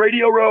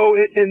Radio Row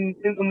in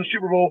the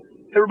Super Bowl.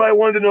 Everybody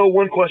wanted to know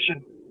one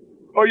question: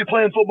 are you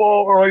playing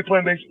football or are you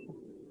playing baseball?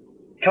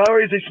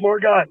 Kyler is a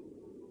smart guy.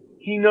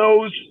 He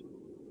knows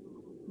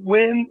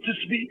when to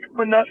speak,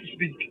 when not to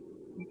speak.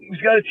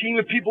 He's got a team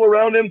of people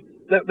around him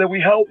that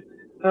we help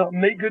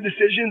make good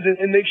decisions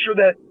and make sure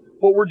that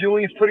what we're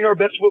doing is putting our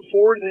best foot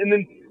forward and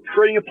then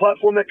creating a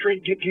platform that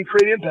can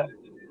create impact.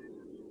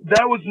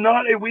 That was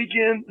not a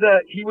weekend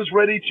that he was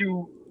ready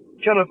to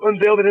kind of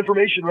unveil that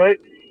information, right?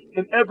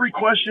 And every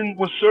question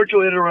was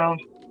circulated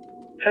around,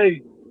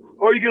 hey,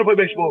 are you going to play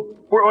baseball?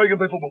 Or are you going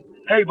to play football?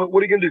 Hey, but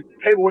what are you going to do?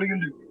 Hey, but what are you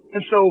going to do?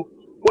 And so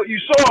what you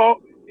saw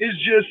is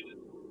just,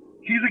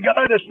 he's a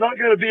guy that's not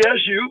going to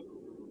BS you.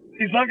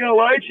 He's not going to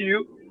lie to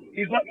you.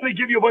 He's not going to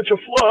give you a bunch of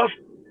fluff.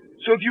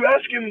 So if you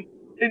ask him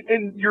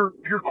and your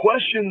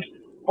questions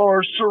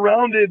are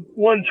surrounded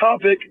one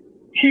topic,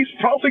 he's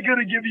probably going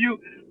to give you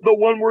the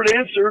one-word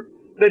answer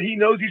that he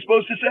knows he's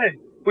supposed to say,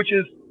 which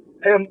is,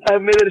 hey, I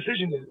haven't made a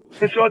decision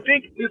yet. And so I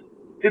think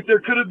if there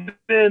could have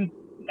been,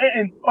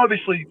 and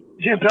obviously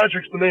Dan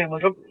Patrick's the man.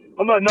 Like,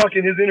 I'm not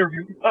knocking his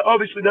interview.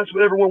 Obviously, that's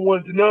what everyone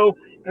wanted to know.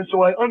 And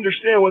so I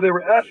understand why they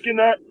were asking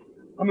that.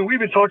 I mean, we've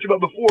been talked about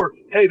before.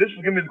 Hey, this is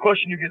going to be the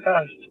question you get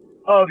asked,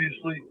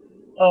 obviously.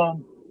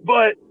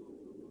 But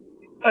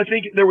I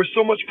think there was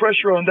so much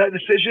pressure on that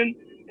decision,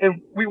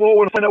 and we won't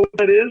want to find out what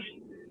that is.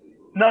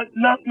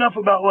 Not enough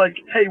about, like,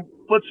 hey,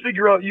 let's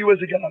figure out you as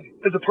a guy,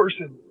 as a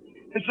person.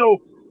 And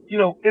so,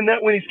 in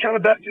that, when he's kind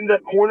of backed into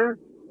that corner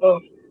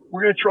of,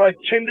 we're going to try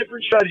 10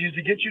 different strategies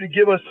to get you to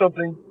give us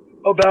something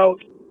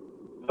about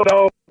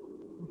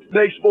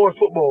baseball or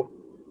football.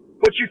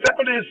 What you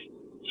found is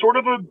sort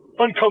of an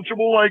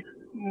uncomfortable, like,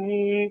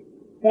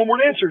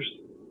 one-word answers,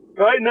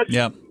 right? And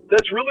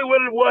that's really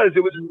what it was.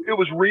 It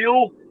was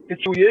real.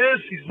 It's who he is.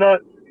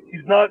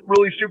 He's not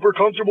really super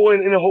comfortable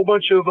in a whole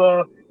bunch of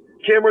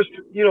cameras.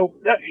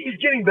 He's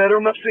getting better.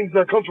 I'm not saying he's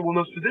not comfortable in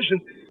those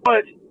positions,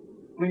 but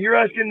when you're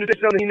asking him to say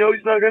something he knows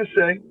he's not going to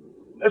say,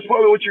 that's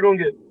probably what you're going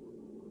to get.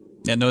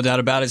 Yeah, no doubt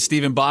about it.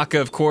 Stephen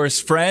Baca, of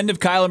course, friend of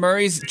Kyler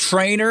Murray's,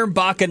 trainer,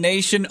 Baca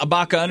Nation,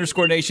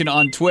 Baca_Nation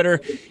on Twitter.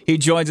 He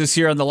joins us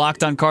here on the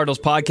Locked On Cardinals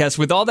podcast.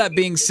 With all that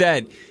being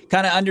said,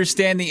 kind of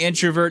understand the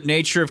introvert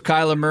nature of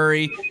Kyler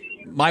Murray.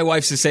 My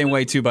wife's the same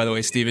way too, by the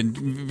way, Stephen.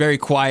 Very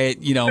quiet,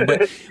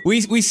 but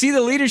we see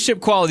the leadership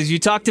qualities. You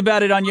talked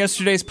about it on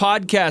yesterday's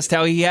podcast,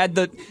 how he had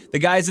the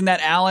guys in that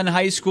Allen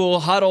High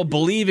School huddle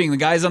believing, the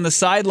guys on the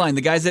sideline,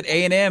 the guys at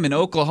A&M in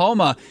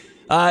Oklahoma.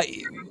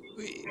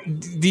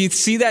 Do you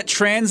see that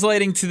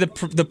translating to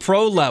the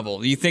pro level?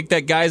 Do you think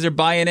that guys are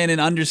buying in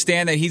and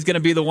understand that he's going to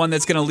be the one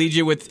that's going to lead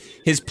you with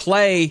his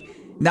play,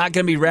 not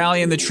going to be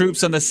rallying the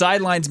troops on the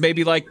sidelines,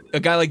 maybe like a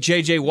guy like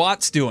J.J.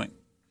 Watt's doing?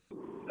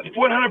 100%.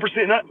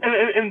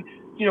 And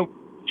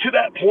to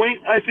that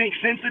point, I think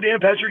since the Dan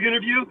Patrick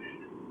interview,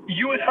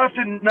 you would have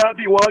to not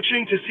be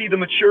watching to see the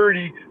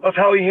maturity of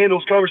how he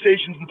handles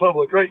conversations in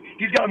public, right?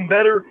 He's gotten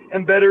better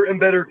and better and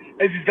better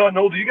as he's gotten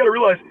older. You got to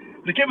realize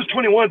the kid was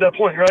 21 at that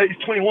point, right? He's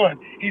 21.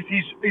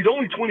 He's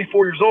only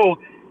 24 years old.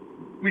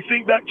 We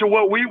think back to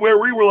where we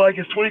were like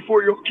as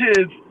 24-year-old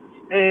kids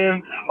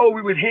and how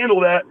we would handle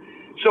that.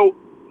 So,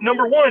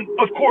 number one,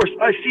 of course,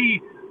 I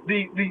see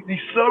the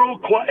subtle,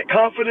 quiet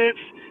confidence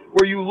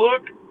where you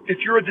look, if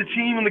you're at the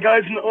team and the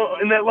guys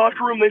in that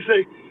locker room, they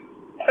say,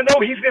 I know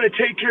he's going to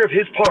take care of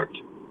his part,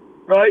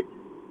 right?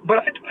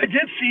 But I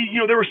did see,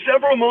 there were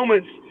several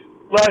moments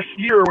last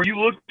year where you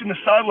looked in the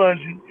sidelines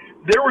and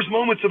there was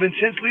moments of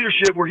intense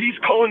leadership where he's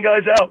calling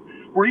guys out,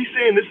 where he's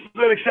saying this is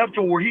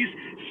unacceptable, where he's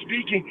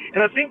speaking.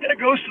 And I think that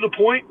goes to the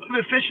point of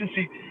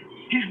efficiency.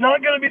 He's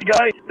not going to be the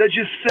guy that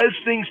just says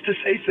things to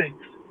say things.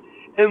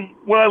 And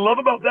what I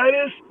love about that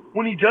is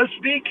when he does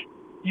speak,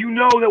 you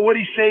know that what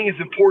he's saying is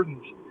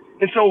important.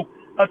 And so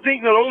I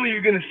think not only are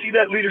you going to see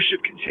that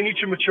leadership continue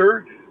to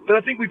mature, but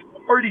I think we've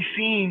already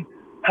seen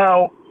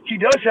how he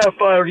does have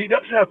fire, he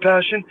does have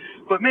passion,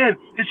 but man,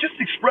 it's just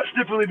expressed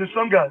differently than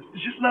some guys.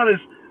 It's just not as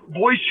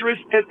boisterous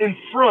and in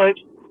front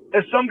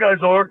as some guys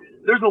are.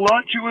 There's a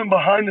lot to him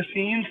behind the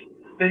scenes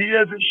that he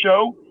doesn't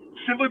show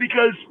simply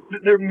because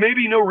there may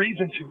be no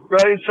reason to,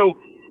 right? And so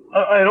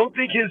I don't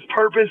think his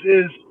purpose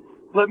is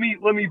let me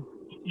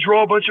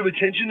draw a bunch of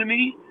attention to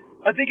me.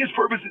 I think his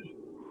purpose is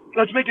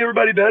let's make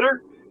everybody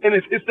better. And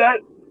if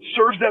that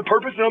serves that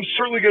purpose, then I'm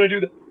certainly going to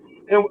do that.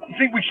 And I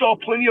think we saw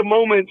plenty of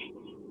moments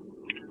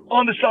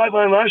on the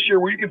sideline last year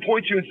where you can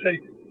point to and say,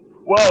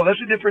 wow,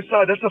 that's a different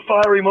side. That's a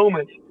fiery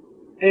moment.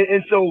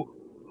 And so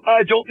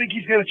I don't think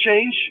he's going to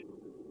change.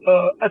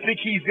 I think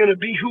he's going to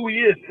be who he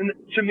is. And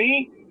to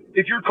me,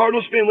 if you're a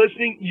Cardinals fan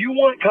listening, you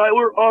want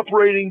Kyler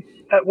operating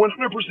at 100%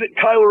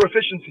 Kyler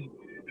efficiency,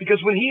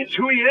 because when he is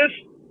who he is,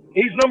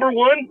 he's number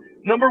one.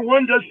 Number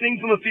one does things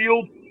on the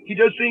field. He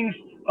does things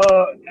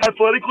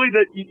athletically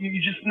that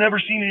you just never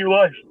seen in your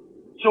life.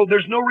 So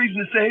there's no reason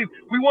to say, hey,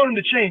 we want him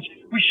to change.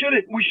 We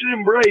should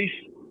embrace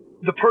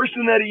the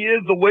person that he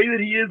is, the way that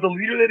he is, the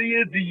leader that he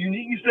is, the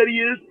uniqueness that he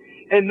is,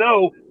 and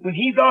know when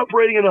he's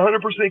operating at 100%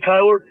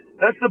 Kyler,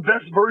 that's the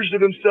best version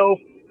of himself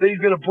that he's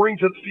going to bring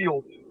to the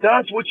field.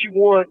 That's what you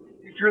want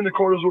if you're in the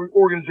Cardinals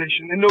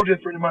organization, and no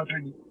different in my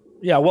opinion.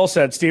 Yeah, well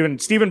said, Steven.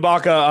 Steven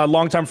Baca, a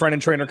longtime friend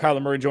and trainer,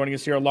 Kyler Murray, joining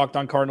us here at Locked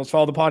On Cardinals.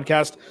 Follow the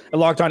podcast at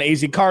Locked On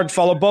AZ Cards.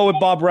 Follow Bo at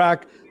Bob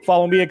Rack.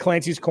 Follow me at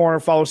Clancy's Corner.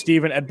 Follow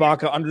Steven at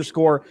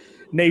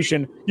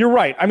Baca_Nation. You're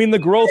right. I mean, the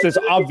growth is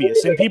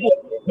obvious, and people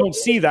who don't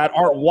see that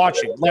aren't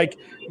watching. Like,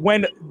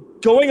 when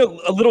going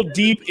a little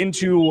deep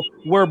into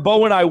where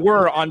Bo and I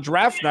were on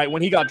draft night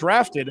when he got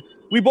drafted,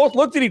 we both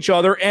looked at each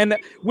other, and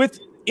with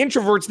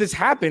introverts, this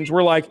happens.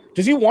 We're like,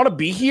 does he want to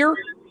be here?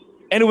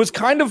 And it was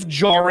kind of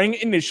jarring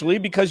initially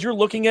because you're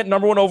looking at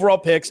number one overall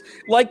picks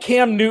like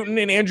Cam Newton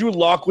and Andrew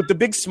Luck with the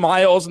big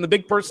smiles and the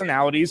big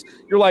personalities.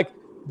 You're like,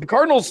 the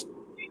Cardinals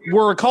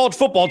were a college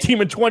football team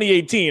in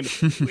 2018.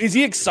 Is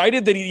he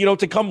excited that he,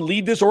 to come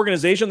lead this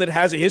organization that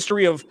has a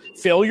history of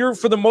failure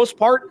for the most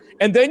part?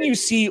 And then you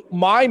see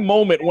my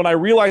moment when I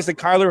realized that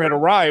Kyler had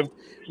arrived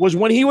was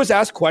when he was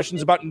asked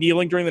questions about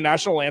kneeling during the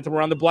national anthem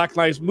around the Black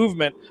Lives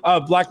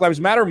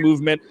Matter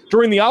movement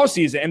during the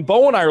offseason. And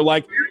Bo and I are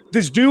like,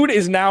 this dude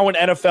is now an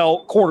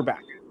NFL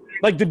quarterback.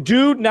 Like, the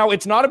dude now,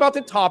 it's not about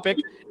the topic.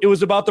 It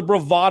was about the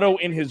bravado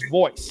in his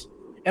voice.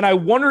 And I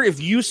wonder if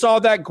you saw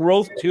that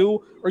growth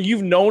too, or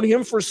you've known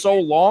him for so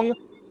long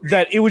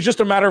that it was just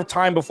a matter of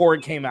time before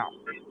it came out.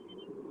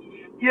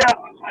 Yeah,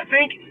 I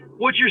think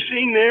what you're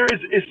seeing there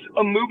is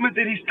a movement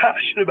that he's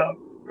passionate about,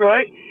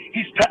 right?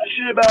 He's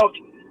passionate about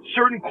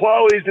certain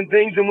qualities and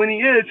things, and when he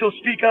is, he'll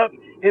speak up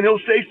and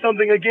he'll say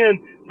something again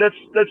that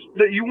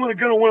you going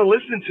to want to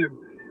listen to.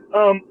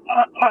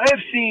 I have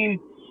seen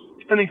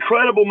an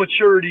incredible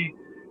maturity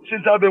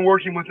since I've been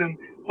working with him,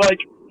 like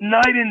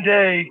night and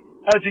day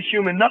as a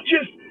human, not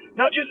just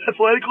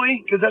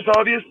athletically, because that's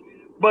obvious,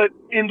 but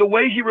in the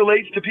way he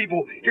relates to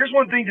people. Here's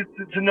one thing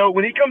to note: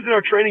 when he comes in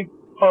our training,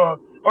 our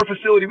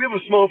facility, we have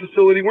a small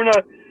facility. We're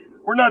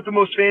not the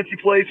most fancy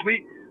place.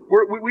 We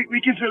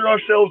consider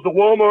ourselves the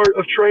Walmart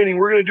of training.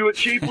 We're going to do it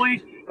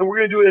cheaply, and we're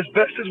going to do it as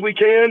best as we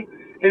can,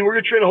 and we're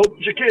going to train a whole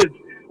bunch of kids.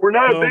 We're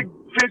not a big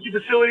fancy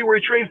facility where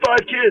we train 5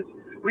 kids.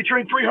 We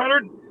train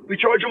 300. We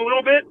charge them a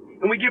little bit,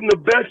 and we give them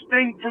the best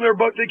thing for their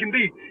buck they can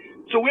be.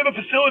 So we have a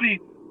facility,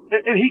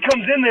 and he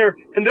comes in there,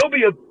 and there'll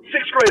be a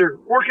 6th grader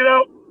working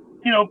out,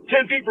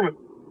 10 feet from him.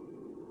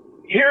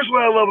 Here's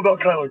what I love about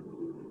Kyler.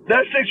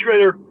 That 6th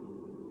grader,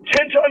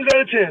 10 times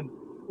out of 10,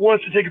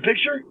 wants to take a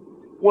picture,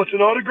 wants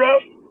an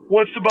autograph,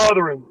 wants to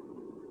bother him.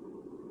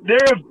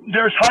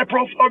 There's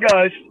high-profile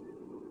guys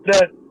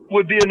that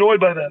would be annoyed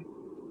by that.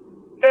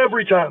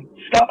 Every time.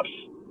 Stops.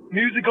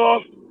 Music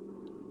off.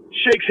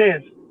 Shakes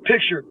hands.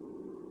 Picture.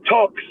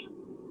 Talks.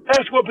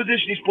 Ask what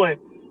position he's playing.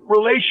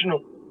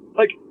 Relational.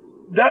 Like,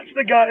 that's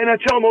the guy, and I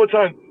tell him all the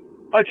time,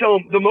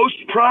 the most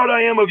proud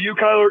I am of you,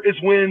 Kyler, is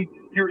when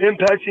you're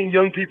impacting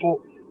young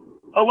people.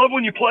 I love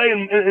when you play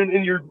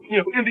and your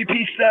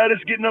MVP status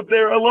getting up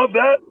there. I love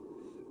that.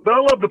 But I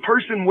love the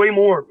person way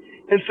more.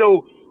 And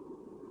so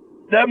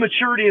that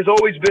maturity has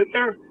always been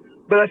there,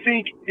 but I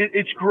think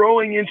it's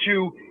growing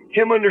into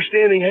him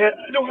understanding, hey,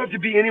 I don't have to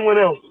be anyone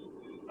else.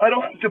 I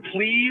don't have to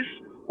please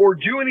or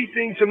do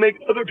anything to make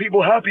other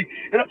people happy.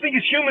 And I think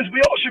as humans,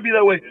 we all should be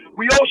that way.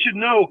 We all should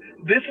know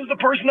this is the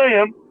person I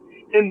am,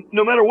 and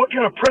no matter what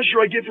kind of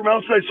pressure I get from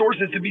outside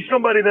sources to be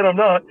somebody that I'm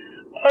not,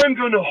 I'm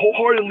going to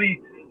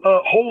wholeheartedly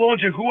hold on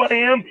to who I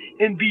am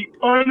and be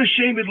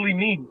unashamedly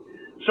me.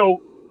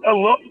 So I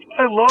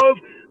love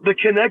the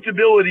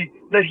connectability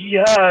that he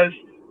has,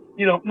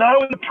 not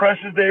when the press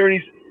is there and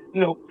he's,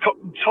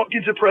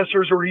 talking to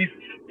pressers or he's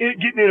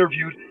getting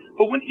interviewed,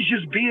 but when he's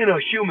just being a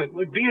human,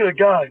 like being a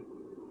guy.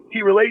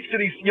 He relates to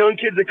these young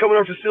kids that come in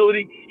our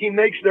facility. He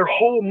makes their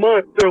whole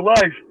month, their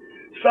life,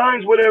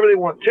 signs whatever they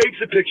want, takes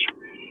a picture.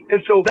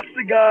 And so that's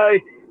the guy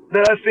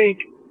that I think,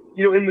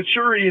 in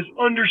maturity has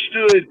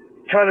understood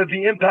kind of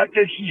the impact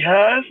that he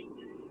has,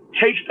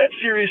 takes that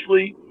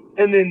seriously,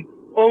 and then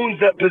owns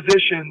that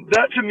position.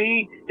 That to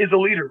me is a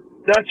leader.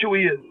 That's who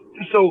he is.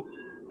 And so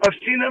I've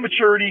seen that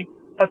maturity.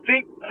 I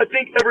think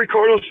every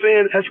Cardinals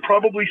fan has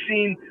probably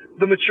seen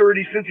the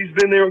maturity since he's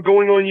been there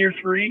going on year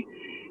 3.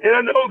 And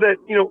I know that,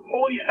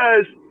 all he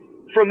has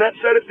from that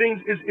side of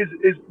things is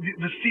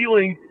the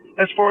ceiling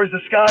as far as the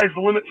sky is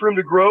the limit for him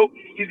to grow.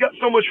 He's got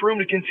so much room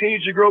to continue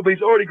to grow, but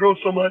he's already grown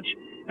so much,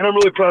 and I'm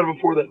really proud of him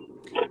for that.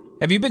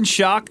 Have you been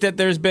shocked that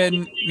there's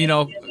been,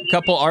 a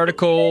couple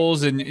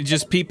articles and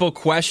just people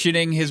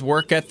questioning his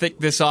work ethic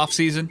this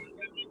offseason?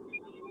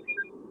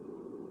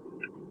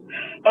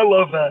 I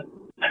love that.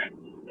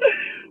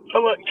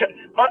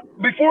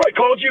 Before I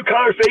called you,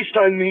 Kyler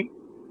FaceTimed me.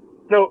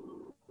 No,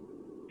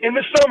 in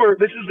the summer,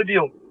 this is the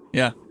deal.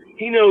 Yeah.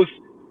 He knows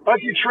I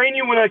can train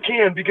you when I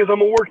can because I'm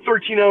going to work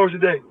 13 hours a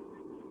day.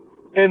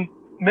 And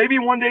maybe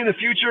one day in the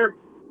future,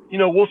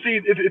 we'll see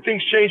if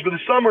things change. But the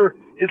summer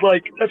is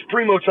like, that's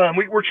primo time.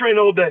 We're training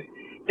all day.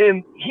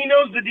 And he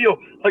knows the deal.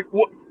 Like,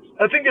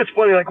 I think that's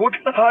funny. Like, what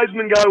kind of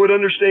Heisman guy would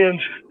understand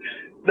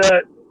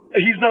that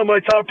he's not my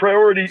top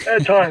priority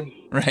at times?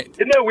 Right.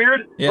 Isn't that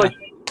weird? Yeah.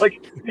 Like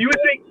you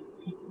would think,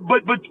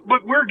 but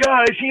we're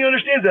guys. He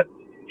understands that.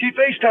 He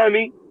FaceTimed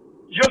me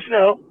just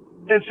now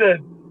and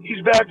said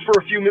he's back for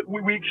a few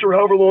weeks or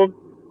however long.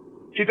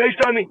 He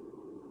FaceTimed me.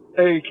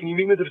 Hey, can you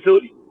meet me at the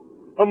facility?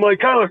 I'm like,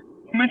 Kyler,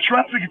 I'm in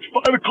traffic. It's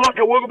 5 o'clock.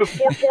 I woke up at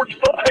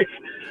 4:45.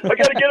 I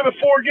got to get up at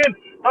 4 again.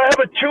 I have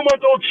a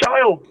 2-month-old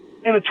child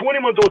and a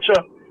 20-month-old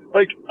child.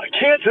 Like, I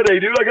can't today,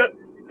 dude.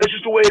 That's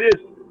just the way it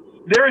is.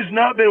 There has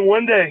not been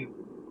one day.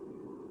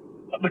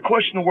 The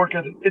question of work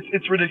ethic,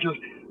 it's ridiculous.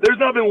 There's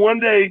not been one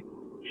day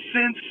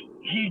since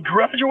he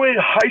graduated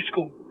high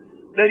school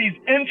that he's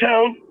in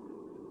town,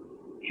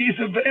 he's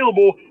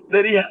available,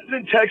 that he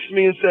hasn't texted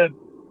me and said,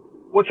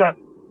 what time?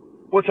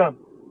 What time?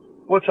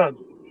 What time?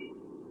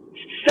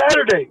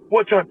 Saturday.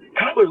 What time?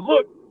 Kyler,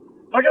 look,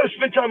 I got to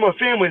spend time with my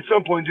family at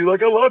some point, dude.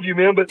 Like, I love you,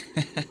 man, but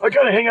I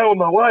got to hang out with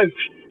my wife.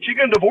 She's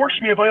going to divorce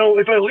me if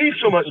I leave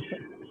so much.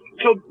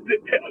 So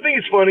I think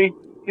it's funny.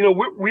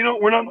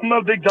 I'm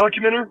not a big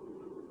documenter.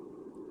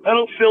 I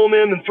don't film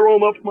him and throw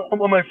him up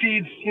on my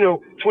feeds,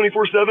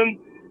 24/7.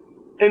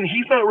 And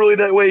he's not really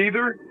that way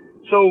either.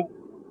 So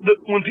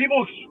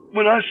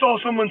when I saw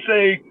someone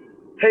say,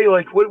 hey,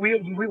 like, what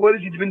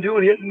has he been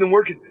doing? He hasn't been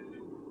working.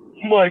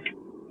 I'm like,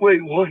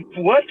 wait, what?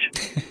 What?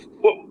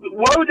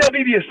 Why would that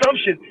be the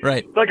assumption?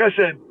 Right. Like I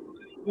said,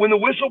 when the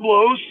whistle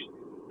blows,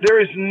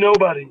 there is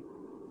nobody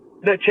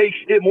that takes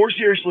it more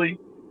seriously,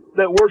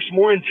 that works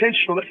more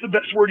intentional. That's the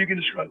best word you can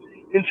describe.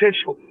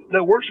 Intentional.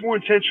 That works more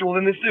intentional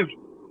than this dude.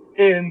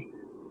 And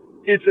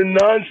it's a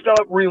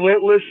nonstop,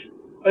 relentless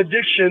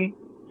addiction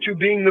to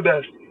being the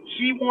best.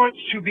 He wants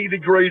to be the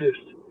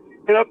greatest.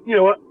 And I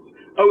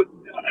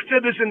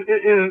said this in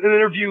an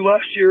interview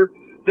last year.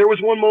 There was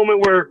one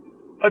moment where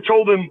I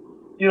told him,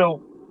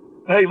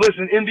 hey,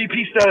 listen,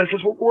 MVP status,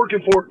 that's what we're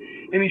working for.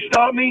 And he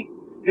stopped me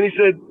and he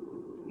said,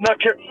 I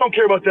don't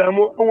care about that. I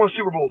want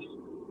Super Bowls.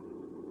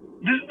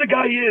 This is the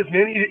guy he is,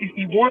 man.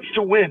 He wants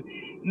to win.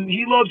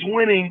 He loves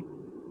winning.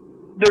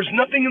 There's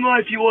nothing in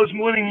life he loves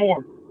winning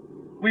more.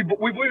 We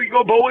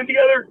go bowling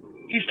together.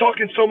 He's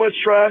talking so much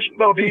trash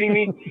about beating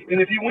me.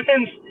 And if he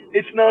wins,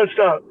 it's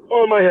nonstop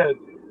on my head.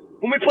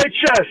 When we play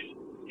chess,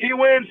 he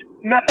wins.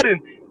 Madden,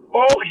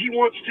 all he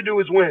wants to do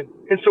is win.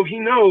 And so he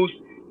knows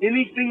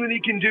anything that he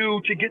can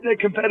do to get that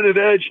competitive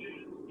edge,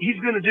 he's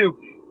going to do.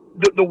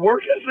 The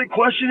work ethic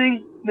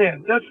questioning,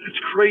 man, that's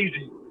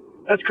crazy.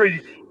 That's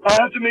crazy. I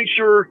have to make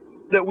sure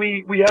that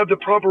we have the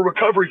proper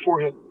recovery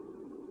for him.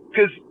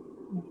 Because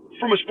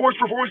from a sports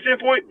performance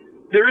standpoint,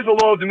 there is a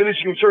law of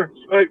diminishing returns,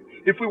 right?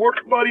 If we work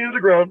our body into the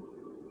ground,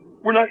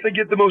 we're not going to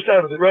get the most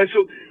out of it, right?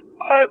 So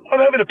I'm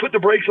having to put the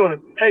brakes on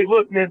him. Hey,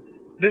 look, man,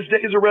 this day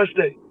is a rest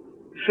day.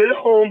 Sit at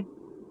home,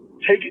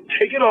 take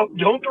it off,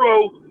 don't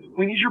throw.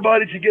 We need your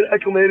body to get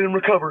acclimated and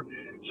recover.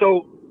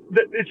 So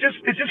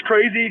it's just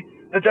crazy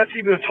that that's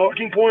even a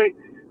talking point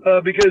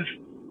because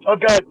I've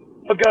got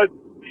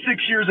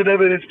 6 years of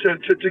evidence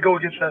to go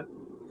against that.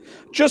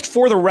 Just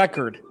for the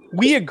record,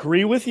 we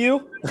agree with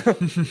you.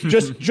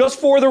 just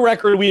for the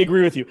record, we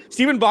agree with you.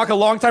 Stephen Baca,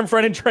 longtime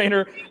friend and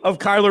trainer of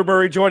Kyler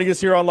Murray, joining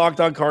us here on Locked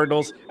On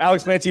Cardinals.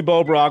 Alex Mancy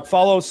Bobrock.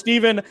 Follow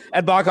Stephen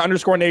at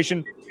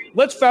Baca_Nation.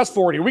 Let's fast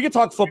forward here. We can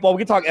talk football. We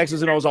can talk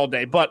X's and O's all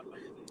day, but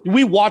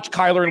we watch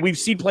Kyler and we've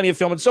seen plenty of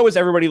film, and so has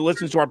everybody who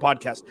listens to our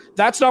podcast.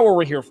 That's not what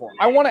we're here for.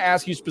 I want to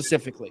ask you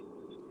specifically.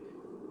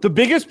 The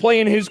biggest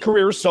play in his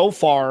career so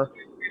far,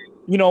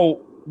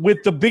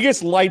 with the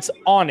biggest lights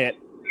on it,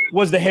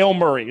 was the Hail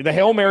Murray at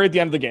the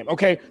end of the game.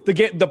 Okay,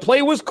 the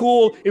play was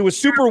cool. It was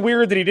super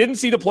weird that he didn't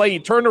see the play. He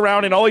turned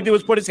around and all he did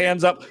was put his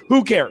hands up.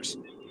 Who cares?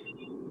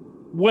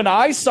 When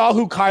I saw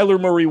who Kyler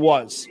Murray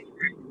was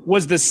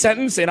the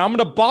sentence, and I'm going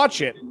to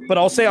botch it, but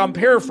I'll say I'm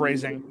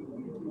paraphrasing.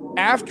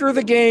 After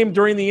the game,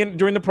 during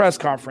the press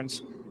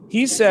conference,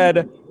 he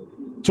said,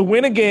 to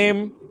win a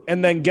game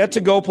and then get to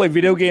go play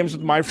video games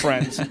with my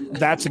friends,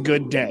 that's a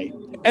good day.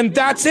 And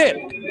that's it.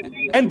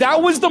 And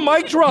that was the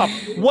mic drop.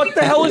 What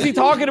the hell is he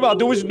talking about?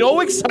 There was no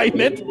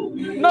excitement,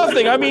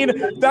 nothing. I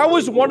mean, that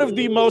was one of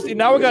the most.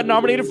 Now it got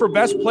nominated for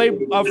best play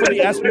for the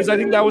ESPYs. I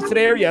think that was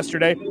today or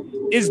yesterday.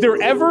 Is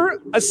there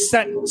ever a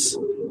sentence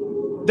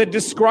that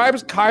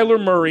describes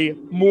Kyler Murray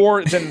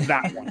more than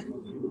that one?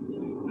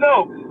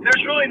 No,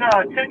 there's really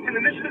not.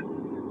 And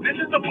this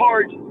is the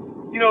part.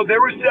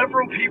 There were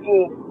several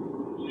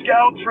people,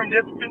 scouts from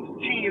different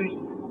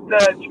teams,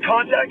 that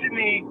contacted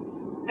me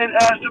and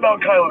asked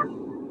about Kyler.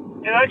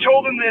 And I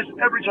told him this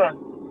every time.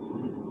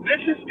 This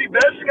is the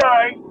best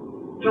guy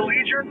to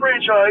lead your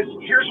franchise.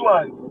 Here's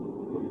why.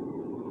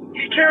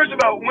 He cares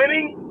about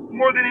winning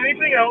more than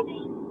anything else.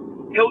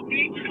 He'll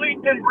eat,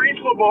 sleep, and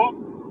breathe football.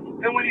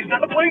 And when he's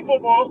not playing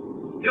football,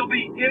 he'll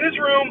be in his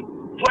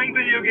room playing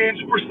video games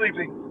or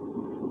sleeping.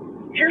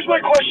 Here's my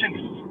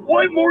question.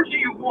 What more do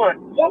you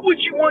want? What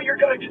would you want your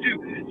guy to do?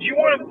 Do you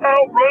want him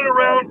out running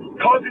around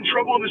causing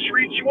trouble on the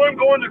streets? Do you want him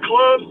going to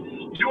clubs,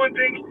 doing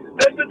things?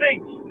 That's the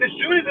thing. As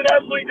soon as an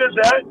athlete does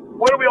that,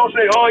 what do we all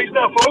say? Oh, he's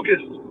not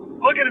focused.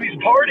 Look at him, he's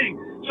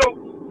partying. So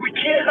we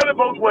can't have it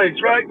both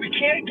ways, right? We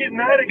can't get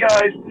mad at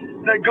guys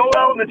that go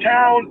out in the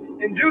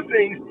town and do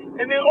things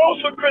and then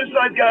also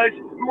criticize guys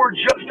who are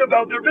just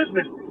about their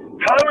business.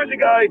 Kyler's a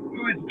guy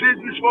who is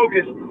business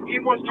focused. He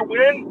wants to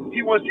win.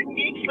 He wants to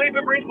eat, sleep,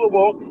 and breathe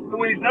football. And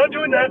when he's not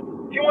doing that,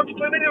 he wants to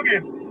play video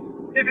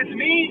games. If it's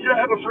me and I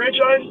have a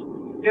franchise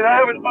and I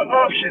have an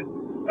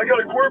option, I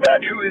got a quarterback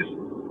who is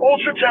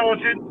ultra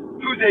talented,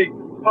 who's a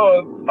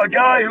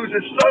guy who's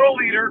a subtle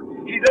leader.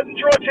 He doesn't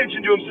draw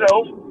attention to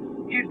himself.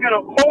 He's going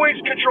to always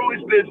control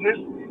his business.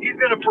 He's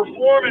going to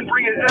perform and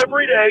bring it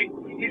every day.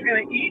 He's going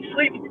to eat,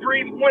 sleep,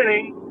 breathe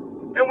winning.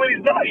 And when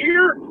he's not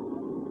here,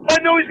 I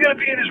know he's going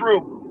to be in his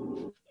room.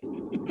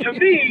 To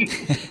me,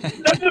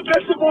 that's the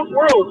best of both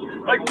worlds.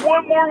 Like,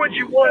 what more would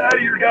you want out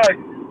of your guy?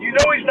 You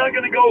know he's not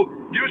going to go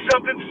do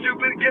something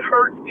stupid, get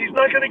hurt. He's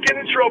not going to get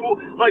in trouble.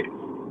 Like,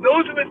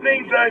 those are the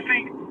things that I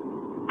think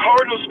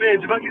Cardinals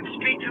fans, if I can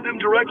speak to them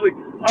directly,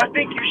 I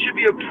think you should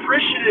be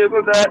appreciative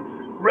of that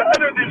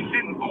rather than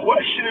sit and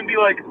question and be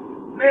like,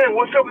 man,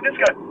 what's up with this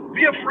guy?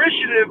 Be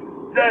appreciative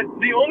that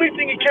the only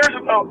thing he cares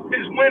about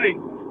is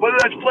winning. Whether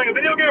that's playing a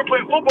video game or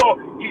playing football,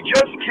 he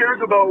just cares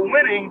about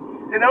winning.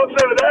 And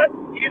outside of that,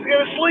 he's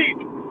going to sleep.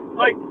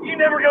 Like, he's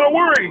never going to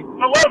worry.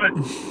 I love it.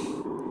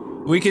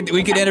 We could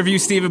interview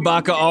Stephen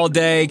Baca all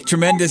day.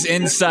 Tremendous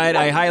insight.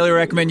 I highly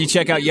recommend you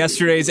check out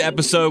yesterday's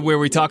episode where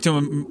we talked to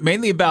him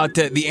mainly about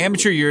the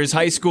amateur years,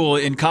 high school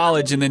and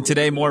college, and then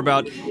today more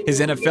about his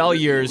NFL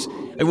years.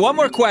 And one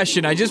more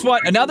question. I just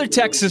want another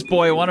Texas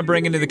boy I want to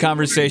bring into the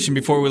conversation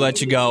before we let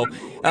you go,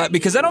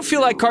 because I don't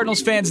feel like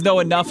Cardinals fans know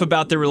enough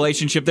about their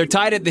relationship. They're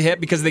tied at the hip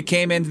because they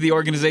came into the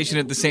organization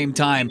at the same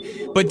time.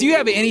 But do you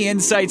have any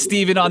insight,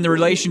 Stephen, on the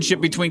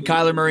relationship between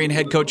Kyler Murray and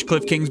head coach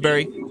Cliff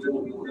Kingsbury?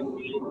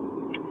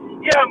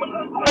 Yeah,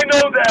 I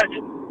know that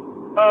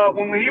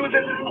when he was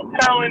at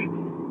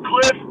Allen,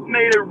 Cliff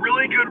made a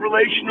really good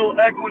relational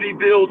equity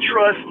build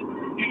trust.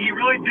 He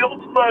really built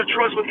a lot of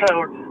trust with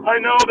Kyler. I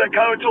know that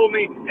Kyler told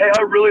me, hey,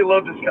 I really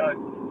love this guy.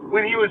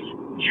 When he was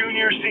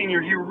junior,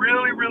 senior, he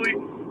really, really,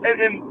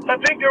 and I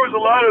think there was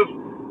a lot of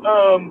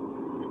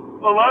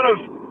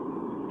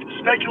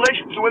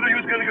speculation to whether he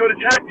was going to go to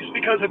Texas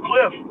because of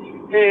Cliff.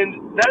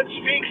 And that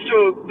speaks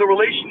to the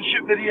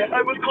relationship that he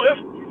had with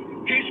Cliff.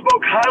 He spoke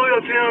highly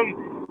of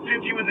him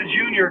since he was a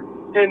junior.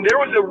 And there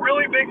was a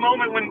really big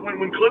moment when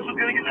Cliff was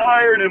going to get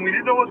hired and we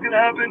didn't know what was going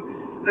to happen,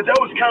 that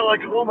was kind of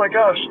like, oh my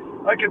gosh,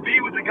 I could be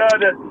with the guy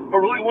that I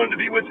really wanted to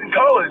be with in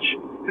college.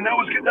 And that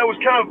was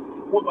kind of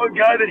a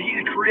guy that he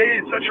had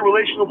created such a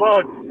relational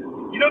bond.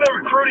 You know, that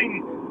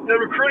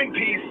recruiting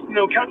piece, you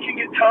know, can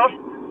get tough.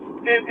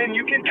 And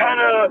you can kind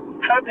of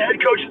have the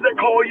head coaches that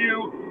call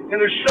you,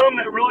 and there's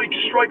some that really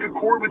strike a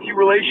chord with you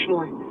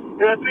relationally.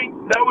 And I think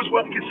that was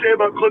what I could say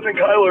about Cliff and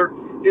Kyler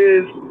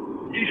is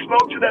he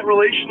spoke to that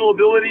relational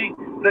ability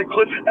that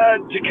Cliff had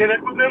to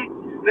connect with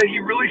him, that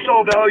he really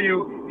saw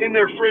value in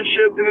their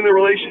friendship and in their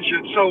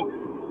relationship. So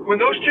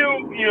when those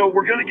two, you know,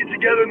 were going to get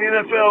together in the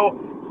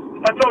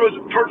NFL, I thought it was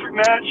a perfect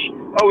match.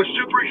 I was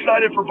super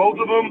excited for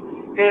both of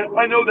them. And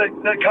I know that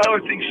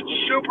Kyler thinks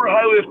super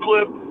highly of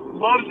Cliff,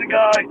 loves the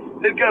guy.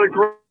 They've got a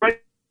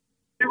great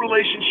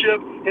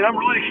relationship. And I'm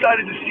really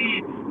excited to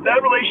see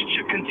that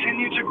relationship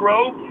continue to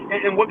grow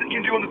and what they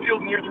can do on the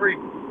field in year 3.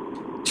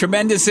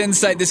 Tremendous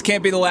insight. This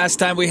can't be the last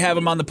time we have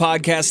him on the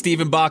podcast.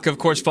 Stephen Baca, of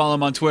course, follow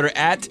him on Twitter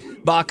at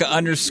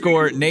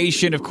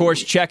Baca_Nation. Of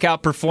course, check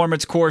out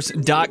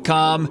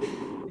performancecourse.com.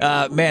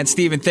 Man,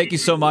 Stephen, thank you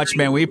so much,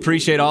 man. We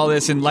appreciate all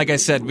this. And like I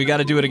said, we got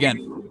to do it again.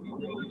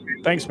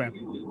 Thanks, man.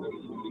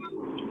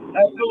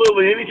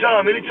 Absolutely.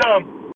 Anytime.